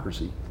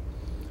meritocracy.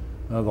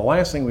 The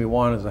last thing we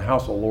want is a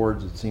House of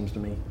Lords, it seems to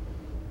me,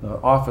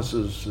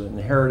 offices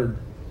inherited,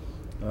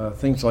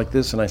 things like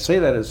this. And I say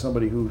that as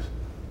somebody who's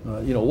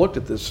looked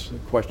at this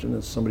question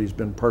as somebody who's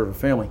been part of a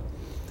family.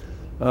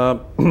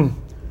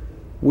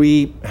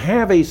 We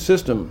have a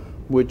system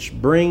which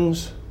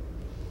brings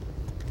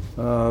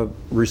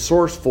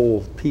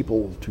resourceful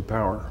people to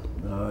power.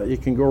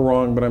 It can go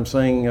wrong, but I'm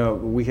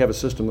saying we have a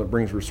system that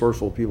brings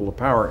resourceful people to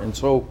power. And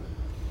so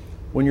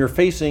when you're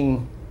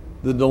facing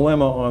the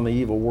dilemma on the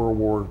eve of World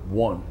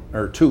War I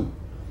or II,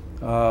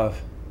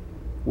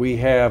 we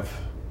have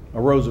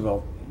a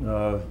Roosevelt,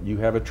 you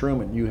have a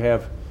Truman, you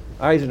have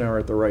Eisenhower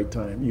at the right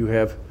time. You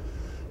have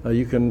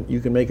you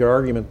can make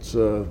arguments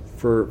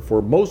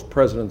for most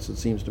presidents. It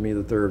seems to me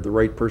that they're the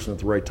right person at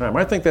the right time.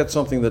 I think that's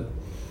something that,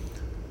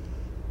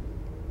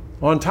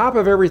 on top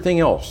of everything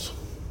else,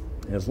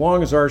 as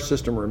long as our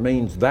system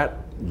remains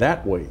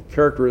that way,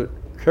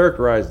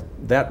 characterized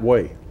that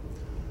way,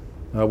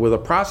 with a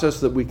process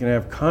that we can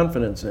have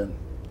confidence in,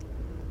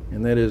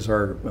 and that is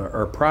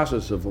our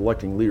process of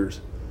electing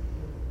leaders,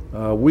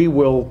 we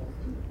will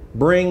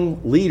bring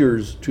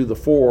leaders to the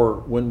fore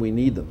when we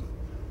need them.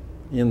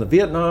 In the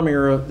Vietnam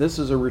era, this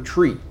is a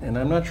retreat, and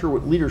I'm not sure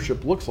what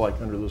leadership looks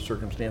like under those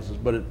circumstances,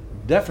 but it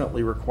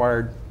definitely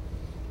required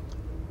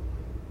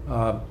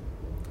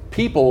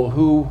people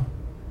who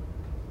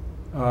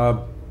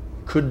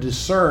could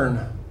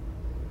discern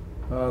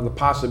the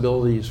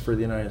possibilities for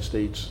the United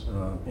States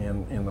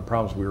and the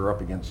problems we were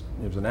up against.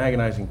 It was an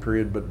agonizing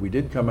period, but we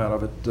did come out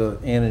of it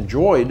and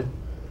enjoyed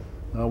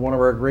one of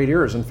our great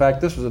eras. In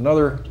fact, this was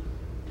another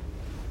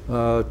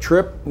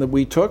trip that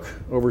we took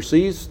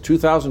overseas,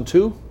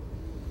 2002.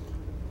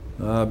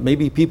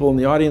 Maybe people in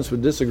the audience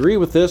would disagree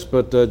with this,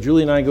 but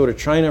Julie and I go to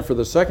China for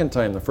the second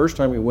time. The first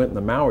time we went in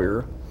the Mao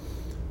era.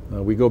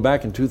 We go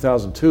back in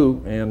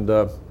 2002, and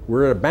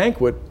we're at a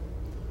banquet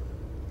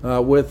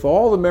with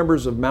all the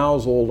members of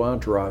Mao's old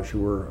entourage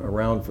who were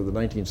around for the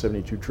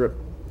 1972 trip.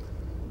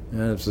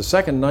 And it's the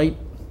second night,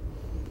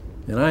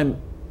 and I'm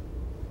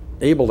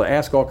able to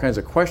ask all kinds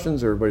of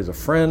questions. Everybody's a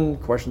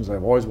friend, questions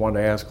I've always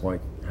wanted to ask,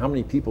 like, how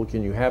many people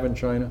can you have in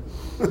China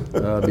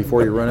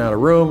before you run out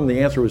of room?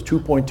 The answer was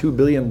 2.2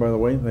 billion, by the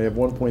way. They have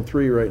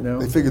 1.3 right now.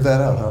 They figured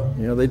that out, huh?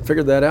 You know, they'd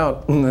figured that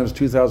out. That was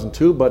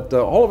 2002. But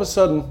all of a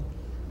sudden,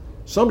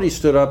 somebody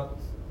stood up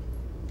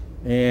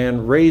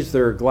and raised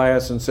their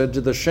glass and said,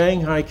 to the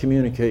Shanghai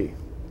Communique,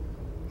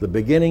 the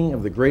beginning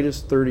of the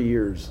greatest 30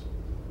 years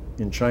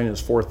in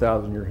China's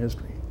 4,000-year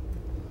history.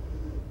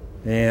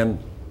 And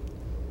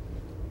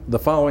the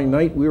following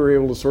night, we were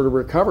able to sort of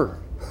recover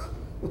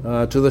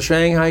to the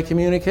Shanghai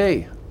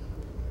Communique,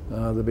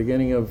 the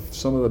beginning of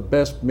some of the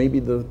best, maybe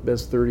the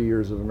best 30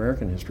 years of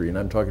American history. And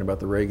I'm talking about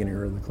the Reagan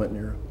era, the Clinton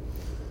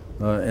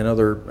era, and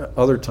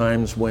other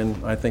times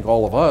when I think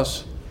all of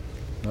us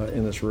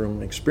in this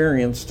room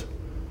experienced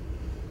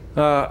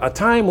a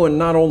time when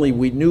not only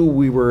we knew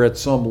we were at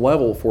some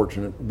level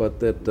fortunate, but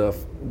that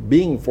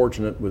being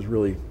fortunate was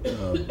really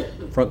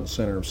front and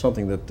center of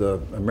something that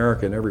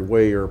America in every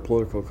way, or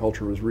political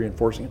culture, was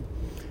reinforcing it.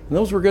 And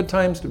those were good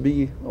times to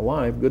be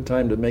alive, good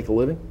time to make a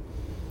living.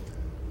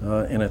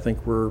 And I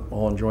think we're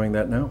all enjoying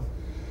that now.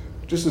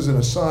 Just as an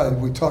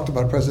aside, we talked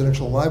about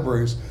presidential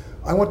libraries.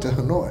 I went to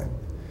Hanoi,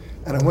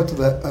 and I went to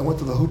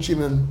the Ho Chi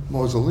Minh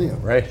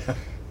Mausoleum. Right.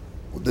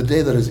 The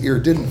day that his ear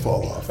didn't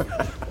fall off.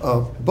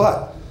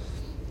 But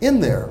in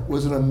there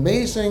was an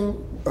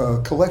amazing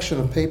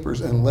collection of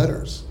papers and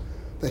letters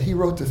that he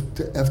wrote to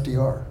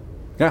FDR.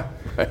 Yeah.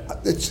 Right.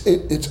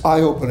 It's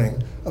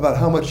eye-opening about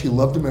how much he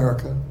loved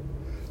America,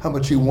 how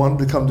much he wanted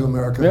to come to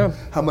America, yeah,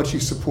 how much he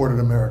supported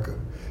America.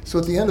 So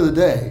at the end of the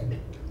day,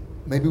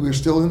 maybe we're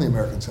still in the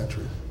American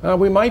century.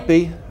 We might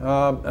be.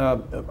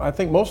 I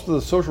think most of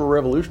the social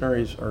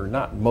revolutionaries, or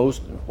not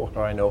most, what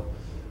I know,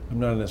 I'm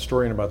not an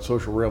historian about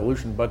social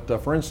revolution, but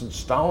for instance,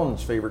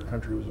 Stalin's favorite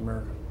country was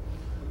America.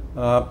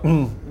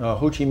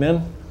 Ho Chi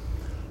Minh,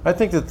 I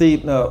think that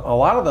a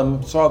lot of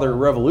them saw their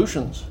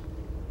revolutions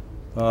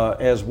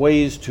as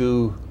ways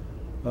to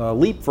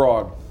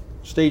leapfrog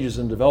stages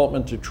in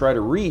development to try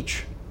to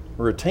reach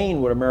or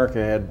attain what America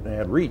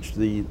had reached.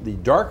 The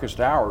darkest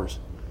hours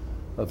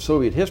of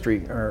Soviet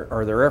history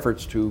are their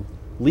efforts to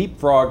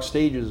leapfrog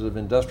stages of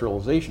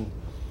industrialization,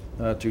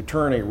 to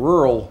turn a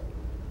rural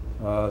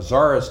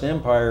Tsarist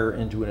empire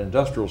into an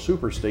industrial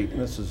superstate.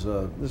 And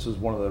this is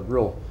one of the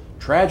real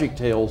tragic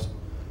tales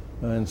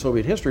in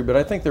Soviet history, but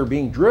I think they're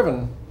being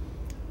driven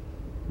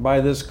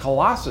by this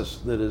colossus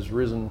that has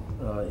risen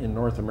in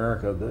North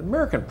America. The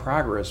American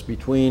progress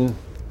between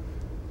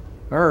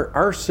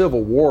our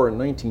Civil War in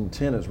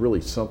 1910 is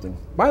really something.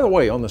 By the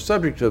way, on the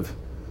subject of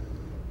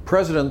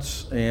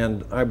presidents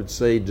and I would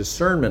say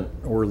discernment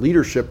or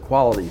leadership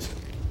qualities,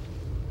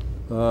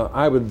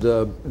 I would,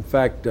 in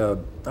fact,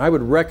 I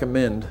would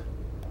recommend,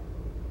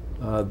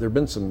 there have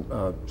been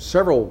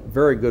several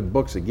very good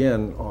books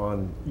again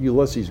on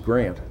Ulysses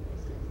Grant.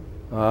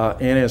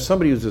 And as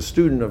somebody who's a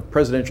student of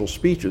presidential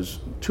speeches,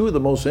 two of the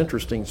most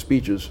interesting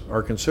speeches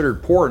are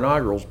considered poor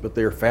inaugurals, but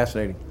they are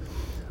fascinating.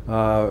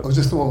 Was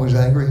this the one who was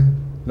angry?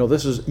 No,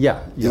 this is,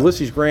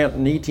 Ulysses Grant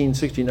in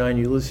 1869,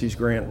 Ulysses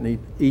Grant in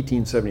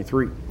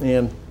 1873.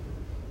 And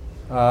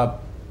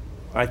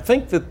I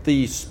think that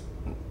these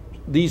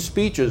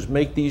speeches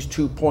make these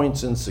 2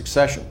 points in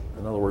succession.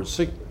 In other words,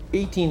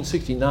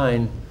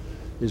 1869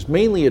 is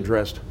mainly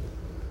addressed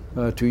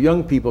to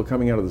young people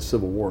coming out of the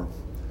Civil War.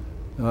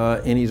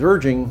 And he's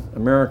urging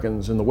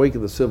Americans in the wake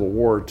of the Civil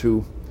War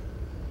to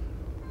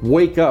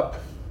wake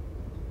up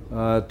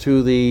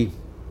to the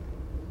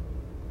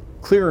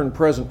clear and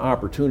present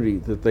opportunity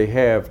that they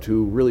have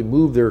to really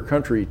move their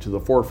country to the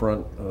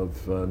forefront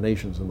of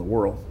nations in the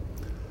world.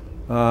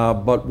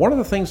 But one of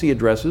the things he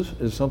addresses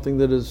is something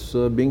that is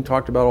being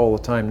talked about all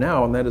the time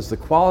now, and that is the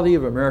quality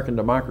of American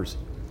democracy.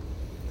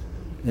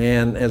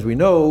 And as we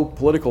know,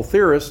 political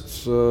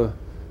theorists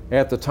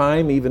at the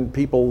time, even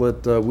people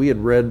that we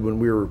had read when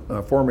we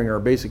were forming our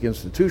basic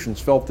institutions,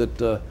 felt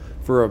that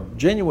for a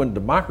genuine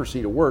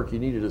democracy to work, you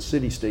needed a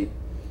city-state,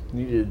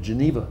 you needed a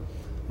Geneva,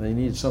 and you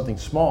needed something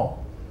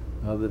small.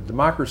 The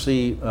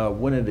democracy,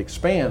 when it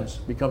expands,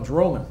 becomes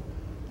Roman.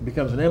 It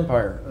becomes an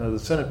empire. The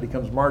Senate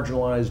becomes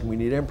marginalized, and we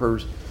need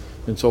emperors,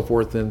 and so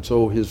forth. And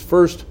so his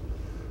first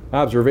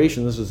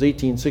observation, this is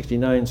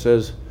 1869,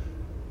 says,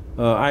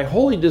 I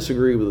wholly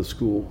disagree with the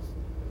school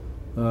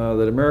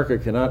that America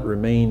cannot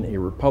remain a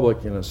republic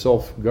and a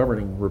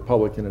self-governing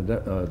republic and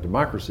a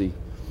democracy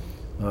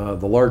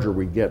the larger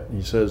we get.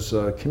 He says,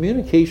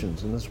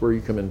 communications, and that's where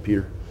you come in,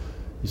 Peter,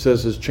 he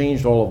says, has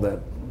changed all of that.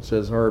 He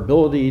says, our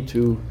ability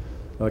to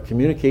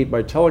communicate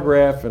by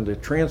telegraph and to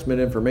transmit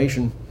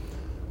information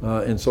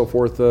and so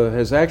forth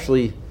has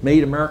actually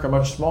made America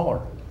much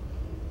smaller.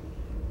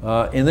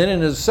 And then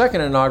in his second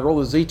inaugural,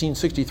 this is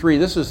 1863,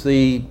 this is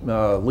the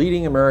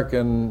leading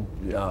American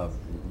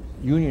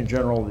Union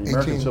General of the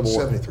American Civil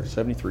War.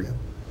 73. Yeah.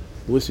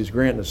 Ulysses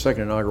Grant in his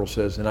second inaugural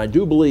says, and I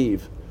do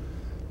believe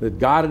that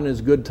God in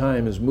his good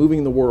time is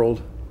moving the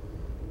world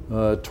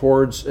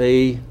towards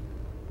a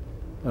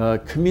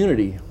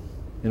community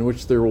in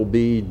which there will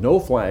be no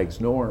flags,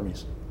 no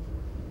armies,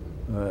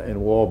 and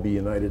we'll all be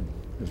united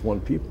as one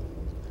people.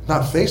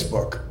 Not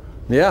Facebook.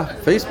 Yeah,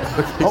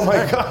 Facebook. Oh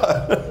my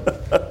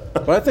God.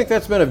 But I think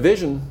that's been a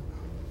vision.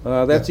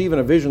 That's even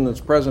a vision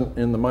that's present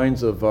in the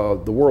minds of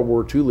the World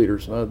War II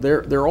leaders.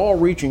 They're all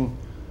reaching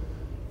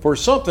for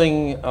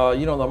something,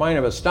 in the mind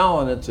of a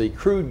Stalin, it's a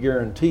crude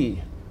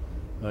guarantee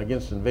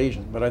against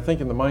invasion. But I think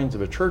in the minds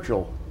of a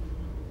Churchill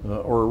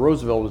or a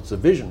Roosevelt, it's a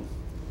vision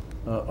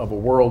of a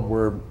world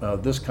where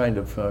this kind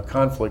of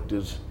conflict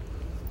is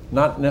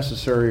not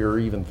necessary or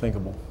even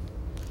thinkable.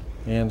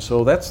 And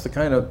so that's the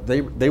kind of,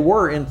 they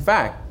were in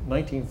fact,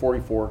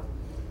 1944,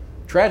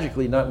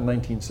 tragically not in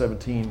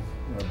 1917,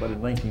 but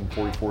in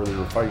 1944 they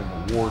were fighting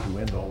a war to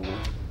end all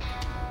wars.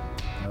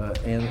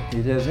 And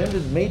it has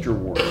ended major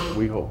wars,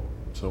 we hope.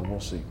 So we'll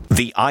see.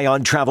 The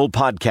Ion Travel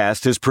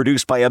Podcast is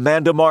produced by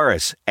Amanda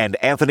Morris and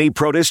Anthony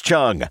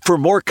Protis-Chung. For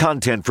more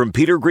content from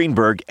Peter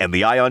Greenberg and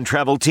the Ion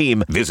Travel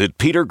team, visit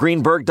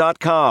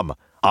petergreenberg.com.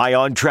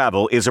 Ion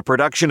Travel is a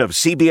production of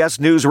CBS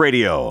News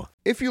Radio.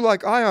 If you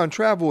like Ion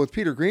Travel with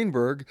Peter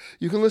Greenberg,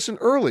 you can listen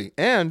early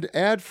and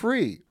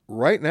ad-free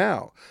right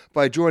now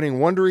by joining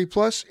Wondery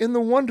Plus in the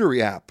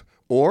Wondery app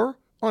or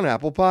on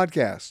Apple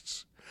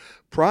Podcasts.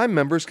 Prime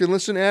members can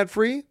listen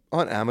ad-free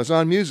on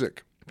Amazon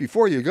Music.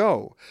 Before you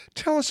go,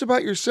 tell us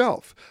about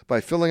yourself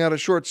by filling out a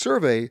short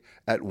survey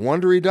at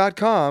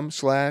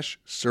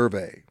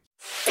Wondery.com/survey.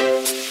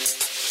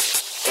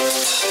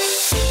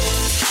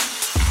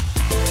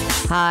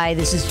 Hi,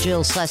 this is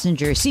Jill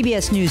Schlesinger,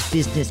 CBS News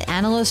business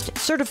analyst,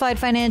 certified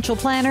financial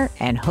planner,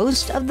 and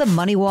host of the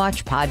Money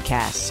Watch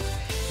podcast.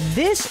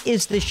 This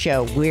is the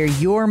show where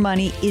your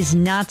money is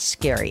not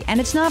scary and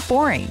it's not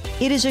boring.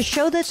 It is a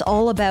show that's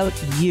all about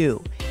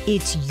you.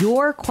 It's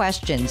your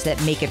questions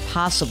that make it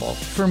possible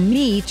for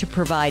me to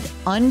provide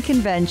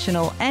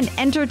unconventional and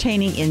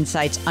entertaining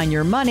insights on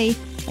your money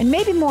and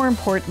maybe more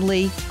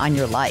importantly, on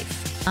your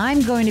life.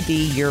 I'm going to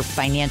be your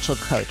financial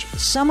coach,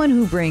 someone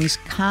who brings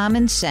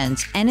common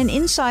sense and an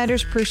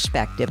insider's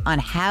perspective on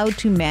how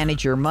to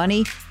manage your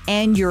money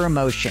and your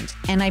emotions.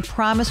 And I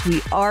promise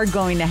we are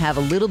going to have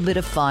a little bit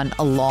of fun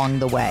along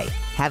the way.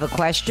 Have a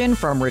question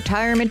from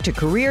retirement to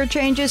career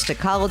changes to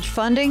college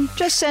funding?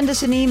 Just send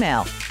us an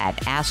email at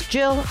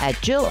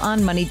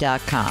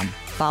askjill@jillonmoney.com.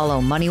 Follow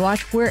Money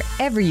Watch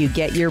wherever you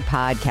get your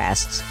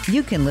podcasts.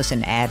 You can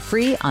listen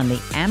ad-free on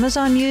the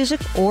Amazon Music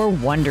or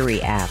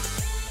Wondery app.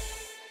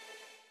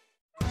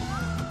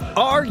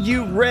 Are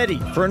you ready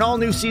for an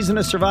all-new season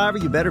of Survivor?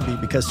 You better be,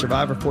 because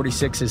Survivor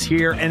 46 is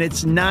here, and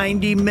it's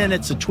 90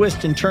 minutes of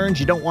twists and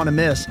turns you don't want to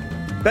miss.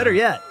 Better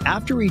yet,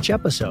 after each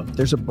episode,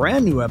 there's a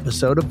brand new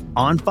episode of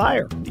On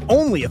Fire, the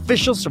only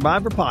official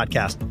Survivor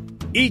podcast.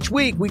 Each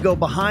week, we go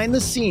behind the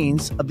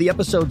scenes of the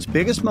episode's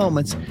biggest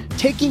moments,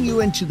 taking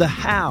you into the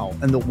how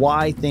and the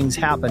why things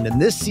happened.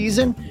 And this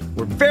season,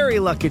 we're very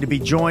lucky to be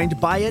joined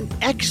by an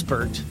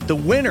expert, the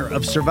winner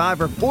of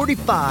Survivor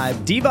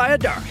 45, Dee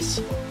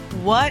Valladares.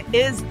 What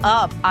is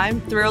up?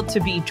 I'm thrilled to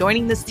be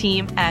joining this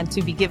team and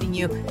to be giving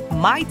you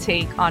my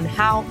take on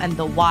how and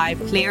the why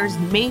players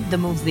made the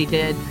moves they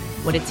did,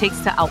 what it takes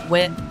to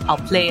outwit,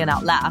 outplay, and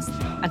outlast,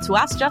 and to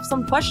ask Jeff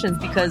some questions,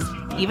 because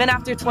even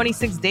after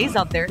 26 days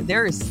out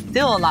there is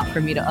still a lot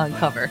for me to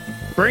uncover.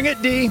 Bring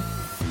it, Dee.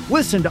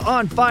 Listen to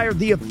On Fire,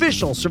 the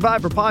official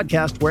Survivor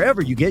podcast,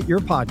 wherever you get your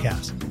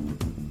podcasts.